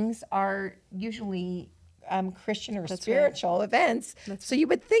weddings are usually Christian or spiritual events. So you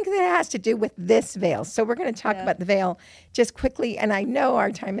would think that it has to do with this veil. So we're going to talk about the veil just quickly. And I know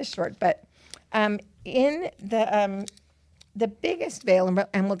our time is short, but in the biggest veil,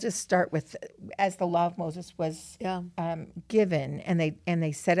 and we'll just start with, as the law of Moses was given, and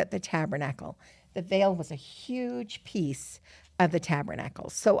they set up the tabernacle. The veil was a huge piece of the tabernacle.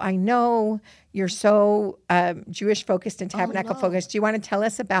 So I know you're so Jewish focused and tabernacle focused. Do you want to tell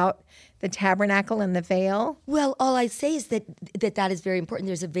us about the tabernacle and the veil? Well, all I say is that is very important.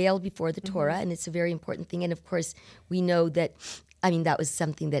 There's a veil before the Torah, and it's a very important thing. And of course, we know that. I mean, that was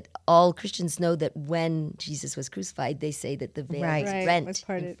something that all Christians know, that when Jesus was crucified, they say that the veil was rent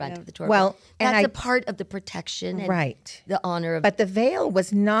in front of the Torah. Well, that's a part of the protection and the honor of. But the veil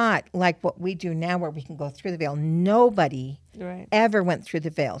was not like what we do now, where we can go through the veil. Nobody ever went through the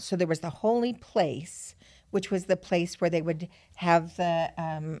veil. So there was the holy place, which was the place where they would have the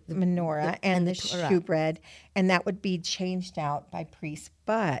menorah and the shewbread, and that would be changed out by priests.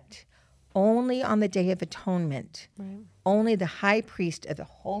 But only on the Day of Atonement, only the high priest of the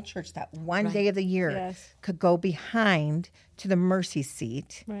whole church that one day of the year could go behind to the mercy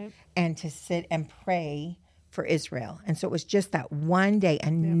seat and to sit and pray for Israel. And so it was just that one day,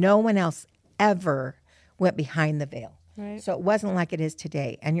 and no one else ever went behind the veil. So it wasn't like it is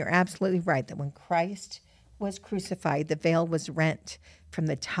today. And you're absolutely right that when Christ was crucified, the veil was rent from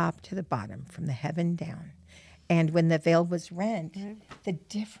the top to the bottom, from the heaven down. And when the veil was rent, the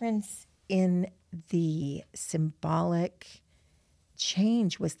difference in the symbolic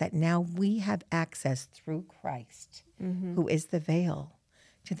change was that now we have access through Christ, who is the veil,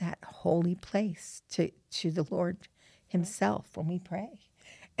 to that holy place, to the Lord himself when we pray.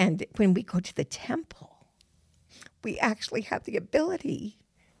 And when we go to the temple, we actually have the ability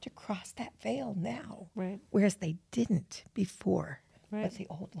to cross that veil now, whereas they didn't before with the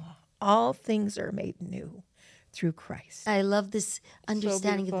old law. All things are made new through Christ. I love this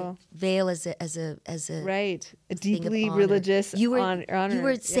understanding of the veil as a a deeply religious honor. You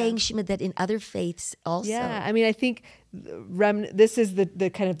were saying, Shima, that in other faiths also. Yeah, I mean, I think this is the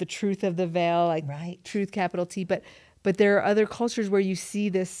kind of the truth of the veil, like truth, capital T. But there are other cultures where you see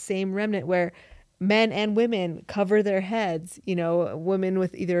this same remnant where men and women cover their heads, women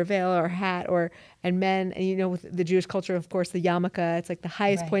with either a veil or a hat, and men, and with the Jewish culture, of course, the yarmulke, it's like the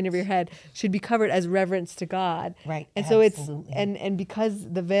highest point of your head, should be covered as reverence to God. Right. And so it's, and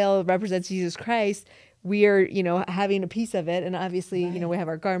because the veil represents Jesus Christ, we are, having a piece of it. And obviously, we have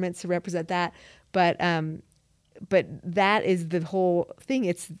our garments to represent that. But that is the whole thing.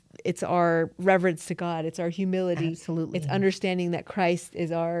 It's our reverence to God. It's our humility. Absolutely. It's understanding that Christ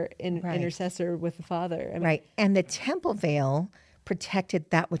is our intercessor with the Father. And the temple veil protected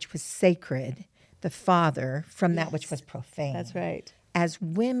that which was sacred, the Father, from that which was profane. That's right. as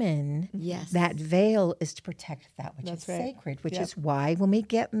women, Yes. that veil is to protect that which That's is right. sacred, which Yep. is why when we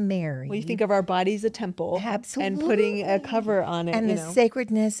get married, Well, you think of our body as a temple. Absolutely. And putting a cover on it, and you the know.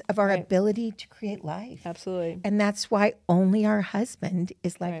 sacredness of our Right. ability to create life. Absolutely. And that's why only our husband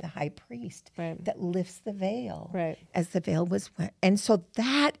is like Right. the high priest Right. that lifts the veil Right. as the veil was wet. And so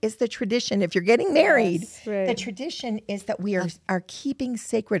that is the tradition. If you're getting married, Yes, right. the tradition is that we are keeping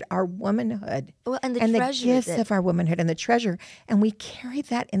sacred our womanhood Well, and the the treasure gifts that- of our womanhood and the treasure. And we carry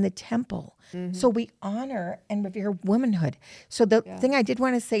that in the temple. Mm-hmm. So we honor and revere womanhood. So the thing I did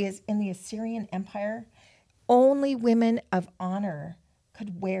want to say is in the Assyrian Empire, only women of honor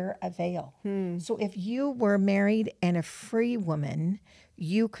could wear a veil. So if you were married and a free woman,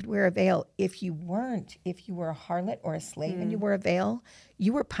 you could wear a veil. If you weren't, if you were a harlot or a slave and you wore a veil,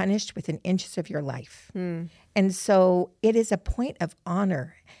 you were punished within inches of your life. And so it is a point of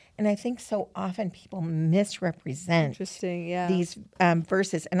honor. And I think so often people misrepresent Interesting, yeah. these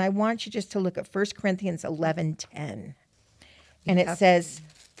verses. And I want you just to look at 1 Corinthians 11:10. And it says,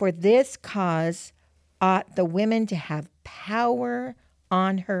 "For this cause ought the women to have power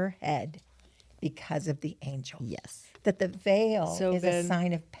on her head because of the angel." Yes. That the veil So is a good.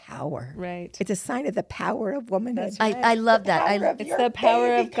 sign of power. Right. It's a sign of the power of womanhood. I love that. It's the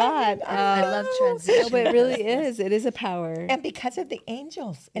power of God. I love No, transition. but it really is. It is a power. And because of the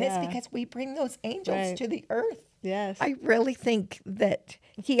angels. And Yeah. it's because we bring those angels Right. to the earth. Yes. I really think that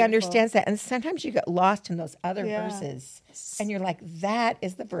he understands that. And sometimes you get lost in those other Yeah. verses. And you're like, that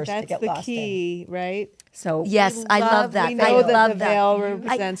is the verse to That's get the lost in. key, right? So Yes, I love that. We I know that love the that. veil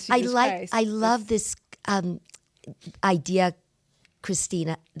represents Jesus Christ. I love this idea,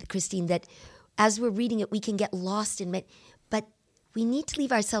 Christine, that as we're reading it, we can get lost in it, but we need to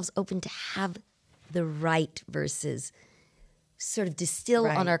leave ourselves open to have the right verses sort of distill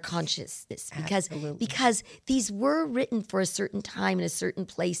on Right. our consciousness Absolutely. because these were written for a certain time in a certain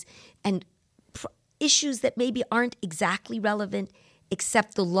place and issues that maybe aren't exactly relevant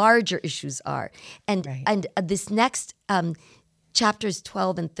except the larger issues are. And Right. and this next chapters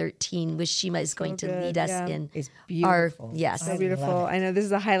 12 and 13, which Shima is going to good, lead us yeah. in, Is are beautiful. yes. So I beautiful. love it. I know this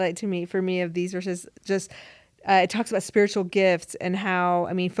is a highlight for me of these verses. Just it talks about spiritual gifts and how,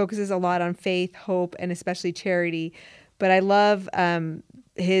 I mean, focuses a lot on faith, hope, and especially charity. But I love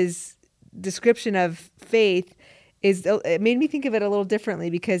his description of faith. It made me think of it a little differently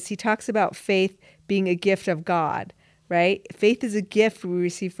because he talks about faith being a gift of God, right? Faith is a gift we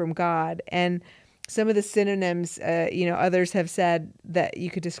receive from God. And some of the synonyms, others have said that you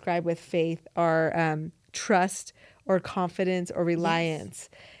could describe with faith are trust or confidence or reliance.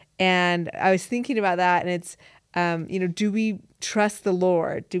 And I was thinking about that, and it's, do we trust the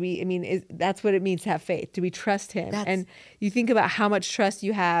Lord? That's what it means to have faith. Do we trust him? And you think about how much trust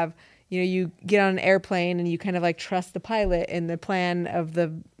you have. You get on an airplane and you kind of like trust the pilot and the plan of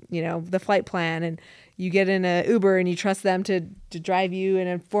the flight plan, and you get in a Uber and you trust them to drive you in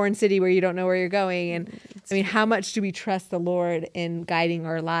a foreign city where you don't know where you're going. And how much do we trust the Lord in guiding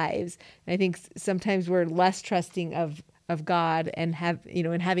our lives? And I think sometimes we're less trusting of God and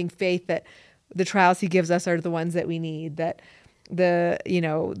having faith that the trials he gives us are the ones that we need, that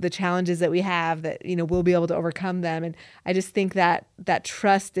the challenges that we have, that we'll be able to overcome them. And I just think that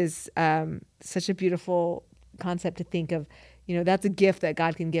trust is such a beautiful concept to think of. That's a gift that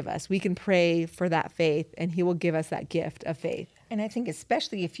God can give us. We can pray for that faith and he will give us that gift of faith. And I think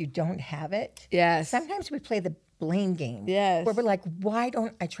especially if you don't have it, Yes. sometimes we play the blame game. Yes. Where we're like, why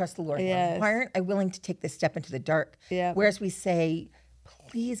don't I trust the Lord? more? Yes. Why aren't I willing to take this step into the dark? Yeah. Whereas we say,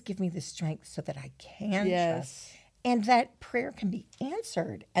 please give me the strength so that I can Yes. trust. And that prayer can be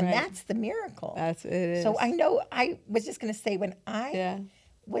answered. And Right. that's the miracle. It is. So I know I was just going to say when I Yeah.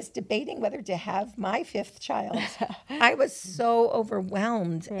 was debating whether to have my fifth child, I was so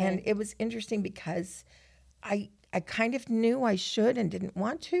overwhelmed. And it was interesting because I kind of knew I should and didn't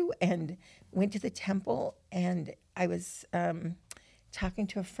want to, and went to the temple, and I was talking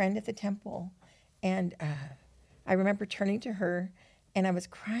to a friend at the temple, and I remember turning to her, and I was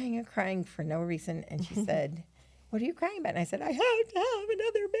crying and crying for no reason, and she said, "What are you crying about?" And I said, "I have to have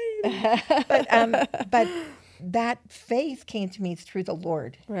another baby." But that faith came to me through the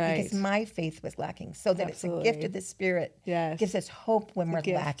Lord, because Right. my faith was lacking. So that it's a gift Absolutely. of the Spirit, Yes. gives us hope when we're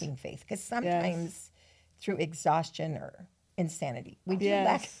gift. lacking faith. Because sometimes through exhaustion or insanity, we do Yes.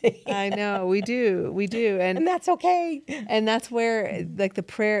 lack faith, I know we do. and that's okay. And that's where like the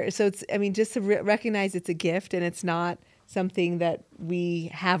prayer. So it's, just to recognize it's a gift and it's not something that we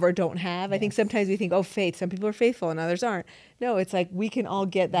have or don't have. I think sometimes we think, oh, faith, some people are faithful and others aren't. No, it's like we can all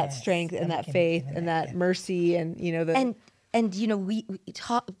get that Yes, strength and and we that can be faith given and that that gift. mercy and, we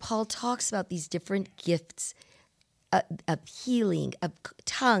Paul talks about these different gifts of healing, of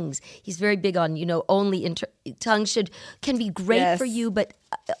tongues. He's very big on, only tongues can be great for you, but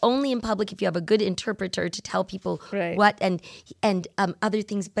only in public if you have a good interpreter to tell people what and other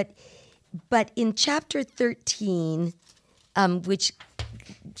things. But in chapter 13, which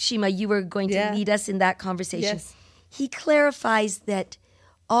Shima, you were going to lead us in that conversation. Yes. He clarifies that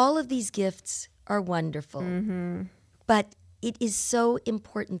all of these gifts are wonderful, but it is so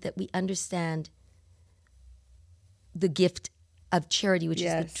important that we understand the gift of charity, which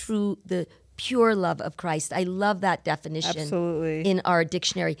is the pure love of Christ. I love that definition in our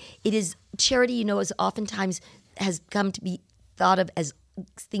dictionary. It is charity, is oftentimes has come to be thought of as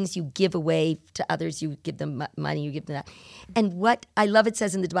things you give away to others. You give them money, you give them that. And what I love it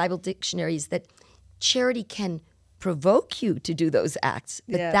says in the Bible dictionary is that charity can provoke you to do those acts,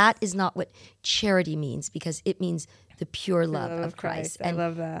 but that is not what charity means, because it means the pure love of Christ. I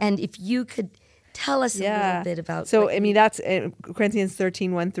love that. And if you could tell us a little bit about... So, that's Corinthians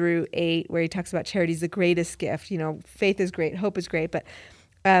 13, 1-8, where he talks about charity is the greatest gift. Faith is great, hope is great, but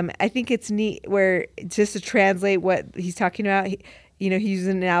I think it's neat where, just to translate what he's talking about, he uses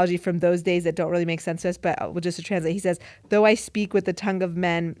an analogy from those days that don't really make sense to us, but just to translate, he says, though I speak with the tongue of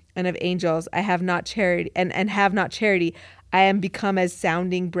men and of angels, I have not charity, and have not charity, I am become as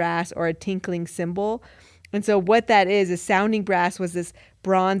sounding brass or a tinkling cymbal. And so what that is sounding brass was this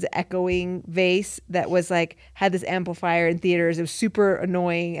bronze echoing vase that was had this amplifier in theaters. It was super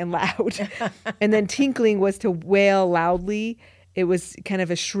annoying and loud. And then tinkling was to wail loudly. It was kind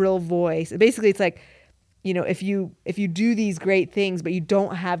of a shrill voice. Basically, it's if you do these great things, but you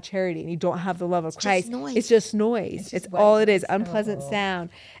don't have charity and you don't have the love of Christ, it's just noise. It's all it is, unpleasant sound.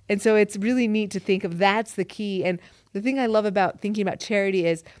 And so it's really neat to think of that's the key. And the thing I love about thinking about charity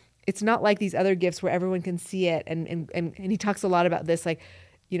is it's not like these other gifts where everyone can see it. And he talks a lot about this,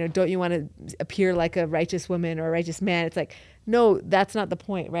 don't you want to appear like a righteous woman or a righteous man? It's no, that's not the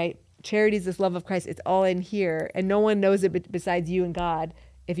point, right? Charity is this love of Christ. It's all in here. And no one knows it besides you and God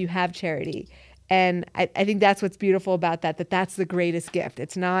if you have charity. And I think that's what's beautiful about that's the greatest gift.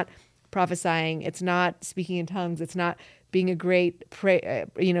 It's not prophesying. It's not speaking in tongues. It's not being a great,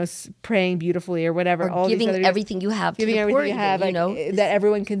 praying beautifully or whatever. Or giving everything you have to the poor. Giving everything you have, that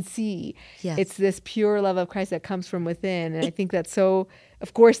everyone can see. Yes. It's this pure love of Christ that comes from within. And I think that's so,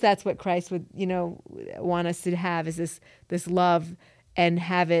 of course, that's what Christ would, want us to have, is this love, and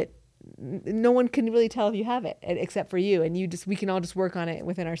have it. No one can really tell if you have it except for you, and we can all just work on it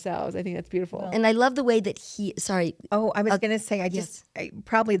within ourselves. I think that's beautiful. And I love the way that I was going to say,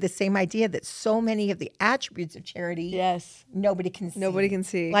 probably the same idea that so many of the attributes of charity, nobody can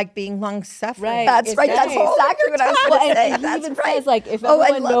see. Like being long-suffering. Right. That's right. That's exactly what I was going to say. And he even says, if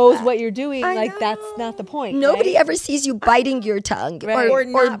everyone knows what you're doing, that's not the point. Nobody ever sees you biting your tongue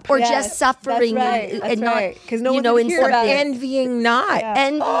or just suffering and not, because no one hear about it. Envying not.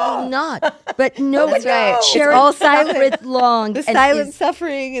 Envying not, but no, that's right. Charity all silent, long, the silent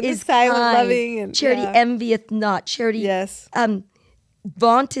suffering and the silent loving, and charity envieth not. Charity,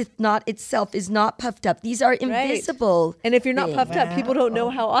 vaunteth not itself, is not puffed up. These are invisible. And if you're not puffed up, people don't know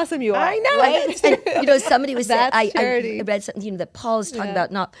how awesome you are. I know. Right? And somebody was saying, I read something, that Paul is talking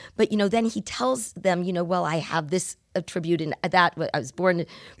about not, but then he tells them, well, I have this attribute in that. I was born in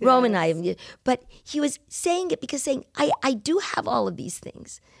Rome, and but he was saying it because I do have all of these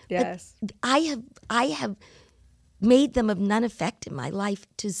things. Yes, but I have made them of none effect in my life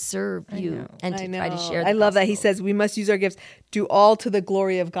to serve you and to try to share. I love that he says we must use our gifts, do all to the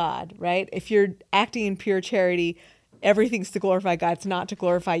glory of God. Right? If you're acting in pure charity, everything's to glorify God. It's not to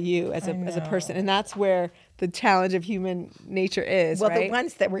glorify you as a person, and that's where the challenge of human nature is. Well, right? The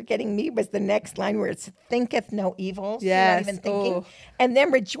ones that were getting me was the next line where it's thinketh no evil. So yes. Not even thinking. And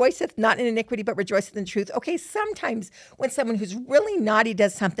then rejoiceth not in iniquity, but rejoiceth in truth. Okay, sometimes when someone who's really naughty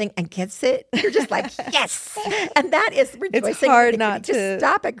does something and gets it, you're just like, yes. And that is rejoicing. It's hard not to. Just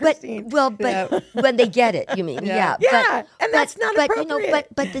stop it, Christine. But when they get it, you mean. Yeah. And that's not appropriate.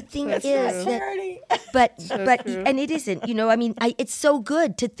 But the thing is that, and it isn't, it's so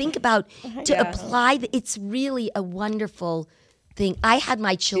good to think about, to apply, it's really a wonderful thing. I had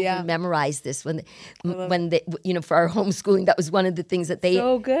my children memorize this when they, for our homeschooling, that was one of the things that they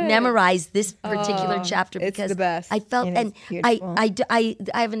memorized this particular chapter, because the best. I felt, and I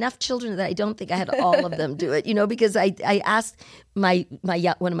have enough children that I don't think I had all of them do it, because I asked one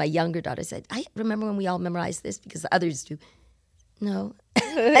of my younger daughters, I remember when we all memorized this, because the others do. No.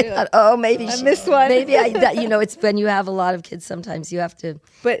 I thought, maybe I missed one. Maybe it's when you have a lot of kids, sometimes you have to.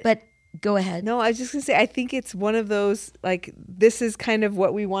 But go ahead. No, I was just going to say, I think it's one of those, this is kind of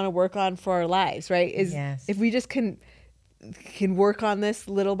what we want to work on for our lives, right? If we just can can work on this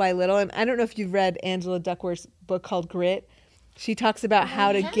little by little. And I don't know if you've read Angela Duckworth's book called Grit. She talks about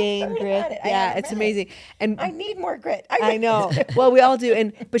how to gain grit. Yeah, it's amazing. And I need more grit. I know. Well, we all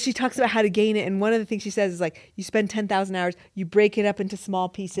do. But she talks about how to gain it. And one of the things she says is like, you spend 10,000 hours, you break it up into small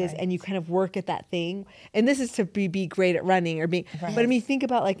pieces, and you kind of work at that thing. And this is to be great at running or being. Right. But I mean, think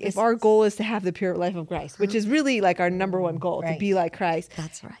about like if our goal is to have the pure life of Christ, which is really like our number one goal, to be like Christ.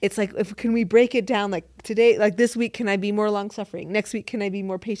 That's right. It's like, can we break it down? Like today, like this week, can I be more long suffering? Next week, can I be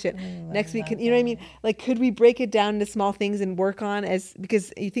more patient? Next week, you know what I mean? Like, could we break it down into small things and work on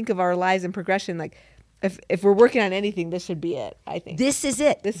because you think of our lives in progression, like if we're working on anything, this should be it, I think. This is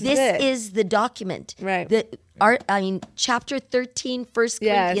it. This is the document. Right. Chapter 13, 1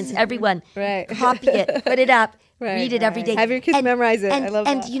 Corinthians, everyone, right. Copy it, put it up, read it every day. Have your kids memorize it. I love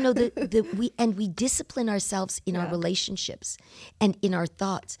that. And you know, we discipline ourselves in our relationships and in our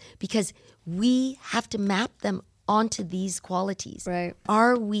thoughts because we have to map them onto these qualities. Right.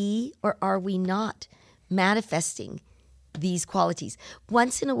 Are we or are we not manifesting these qualities?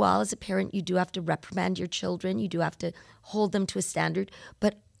 Once in a while, as a parent, you do have to reprimand your children. You do have to hold them to a standard.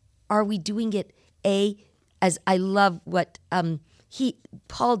 But are we doing it, as I love what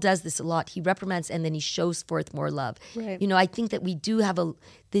Paul does this a lot. He reprimands and then he shows forth more love. Right. You know, I think that we do have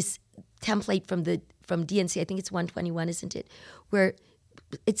this template from DNC, I think it's 121, isn't it? Where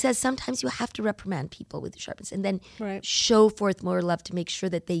it says sometimes you have to reprimand people with sharpness and then show forth more love to make sure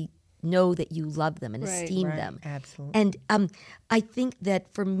that they know that you love them and esteem them. Absolutely. And I think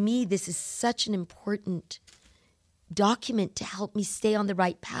that for me, this is such an important document to help me stay on the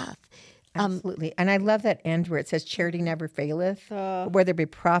right path. Absolutely. And I love that end where it says charity never faileth. Where there be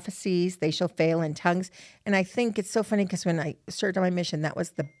prophecies, they shall fail, in tongues. And I think it's so funny because when I served on my mission, that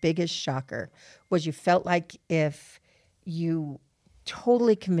was the biggest shocker, was you felt like if you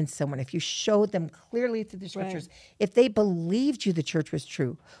totally convinced someone, if you showed them clearly through the scriptures, if they believed you the church was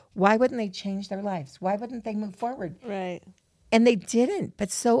true, why wouldn't they change their lives? Why wouldn't they move forward? Right. And they didn't. But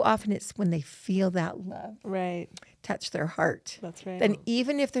so often it's when they feel that love touch their heart. That's right. Then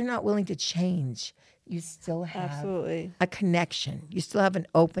even if they're not willing to change, you still have a connection. You still have an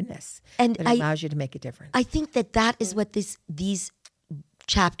openness that allows you to make a difference. I think that is what these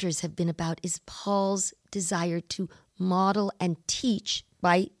chapters have been about, is Paul's desire to model and teach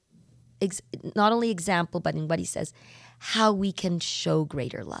by not only example, but in what he says, how we can show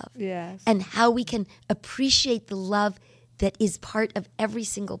greater love. Yes. And how we can appreciate the love that is part of every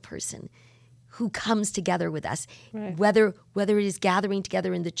single person who comes together with us, whether it is gathering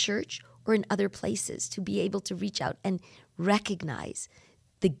together in the church or in other places, to be able to reach out and recognize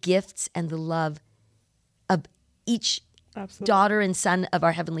the gifts and the love of each daughter and son of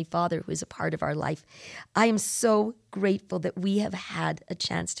our Heavenly Father who is a part of our life. I am so grateful that we have had a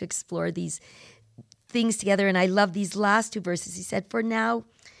chance to explore these things together. And I love these last two verses. He said, "For now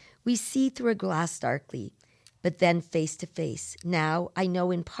we see through a glass darkly, but then face to face. Now I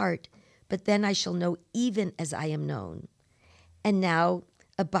know in part, but then I shall know even as I am known. And now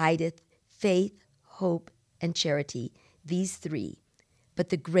abideth faith, hope, and charity, these three. But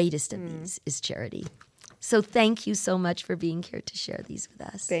the greatest of these is charity." So thank you so much for being here to share these with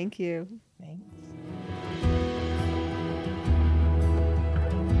us. Thank you. Thanks.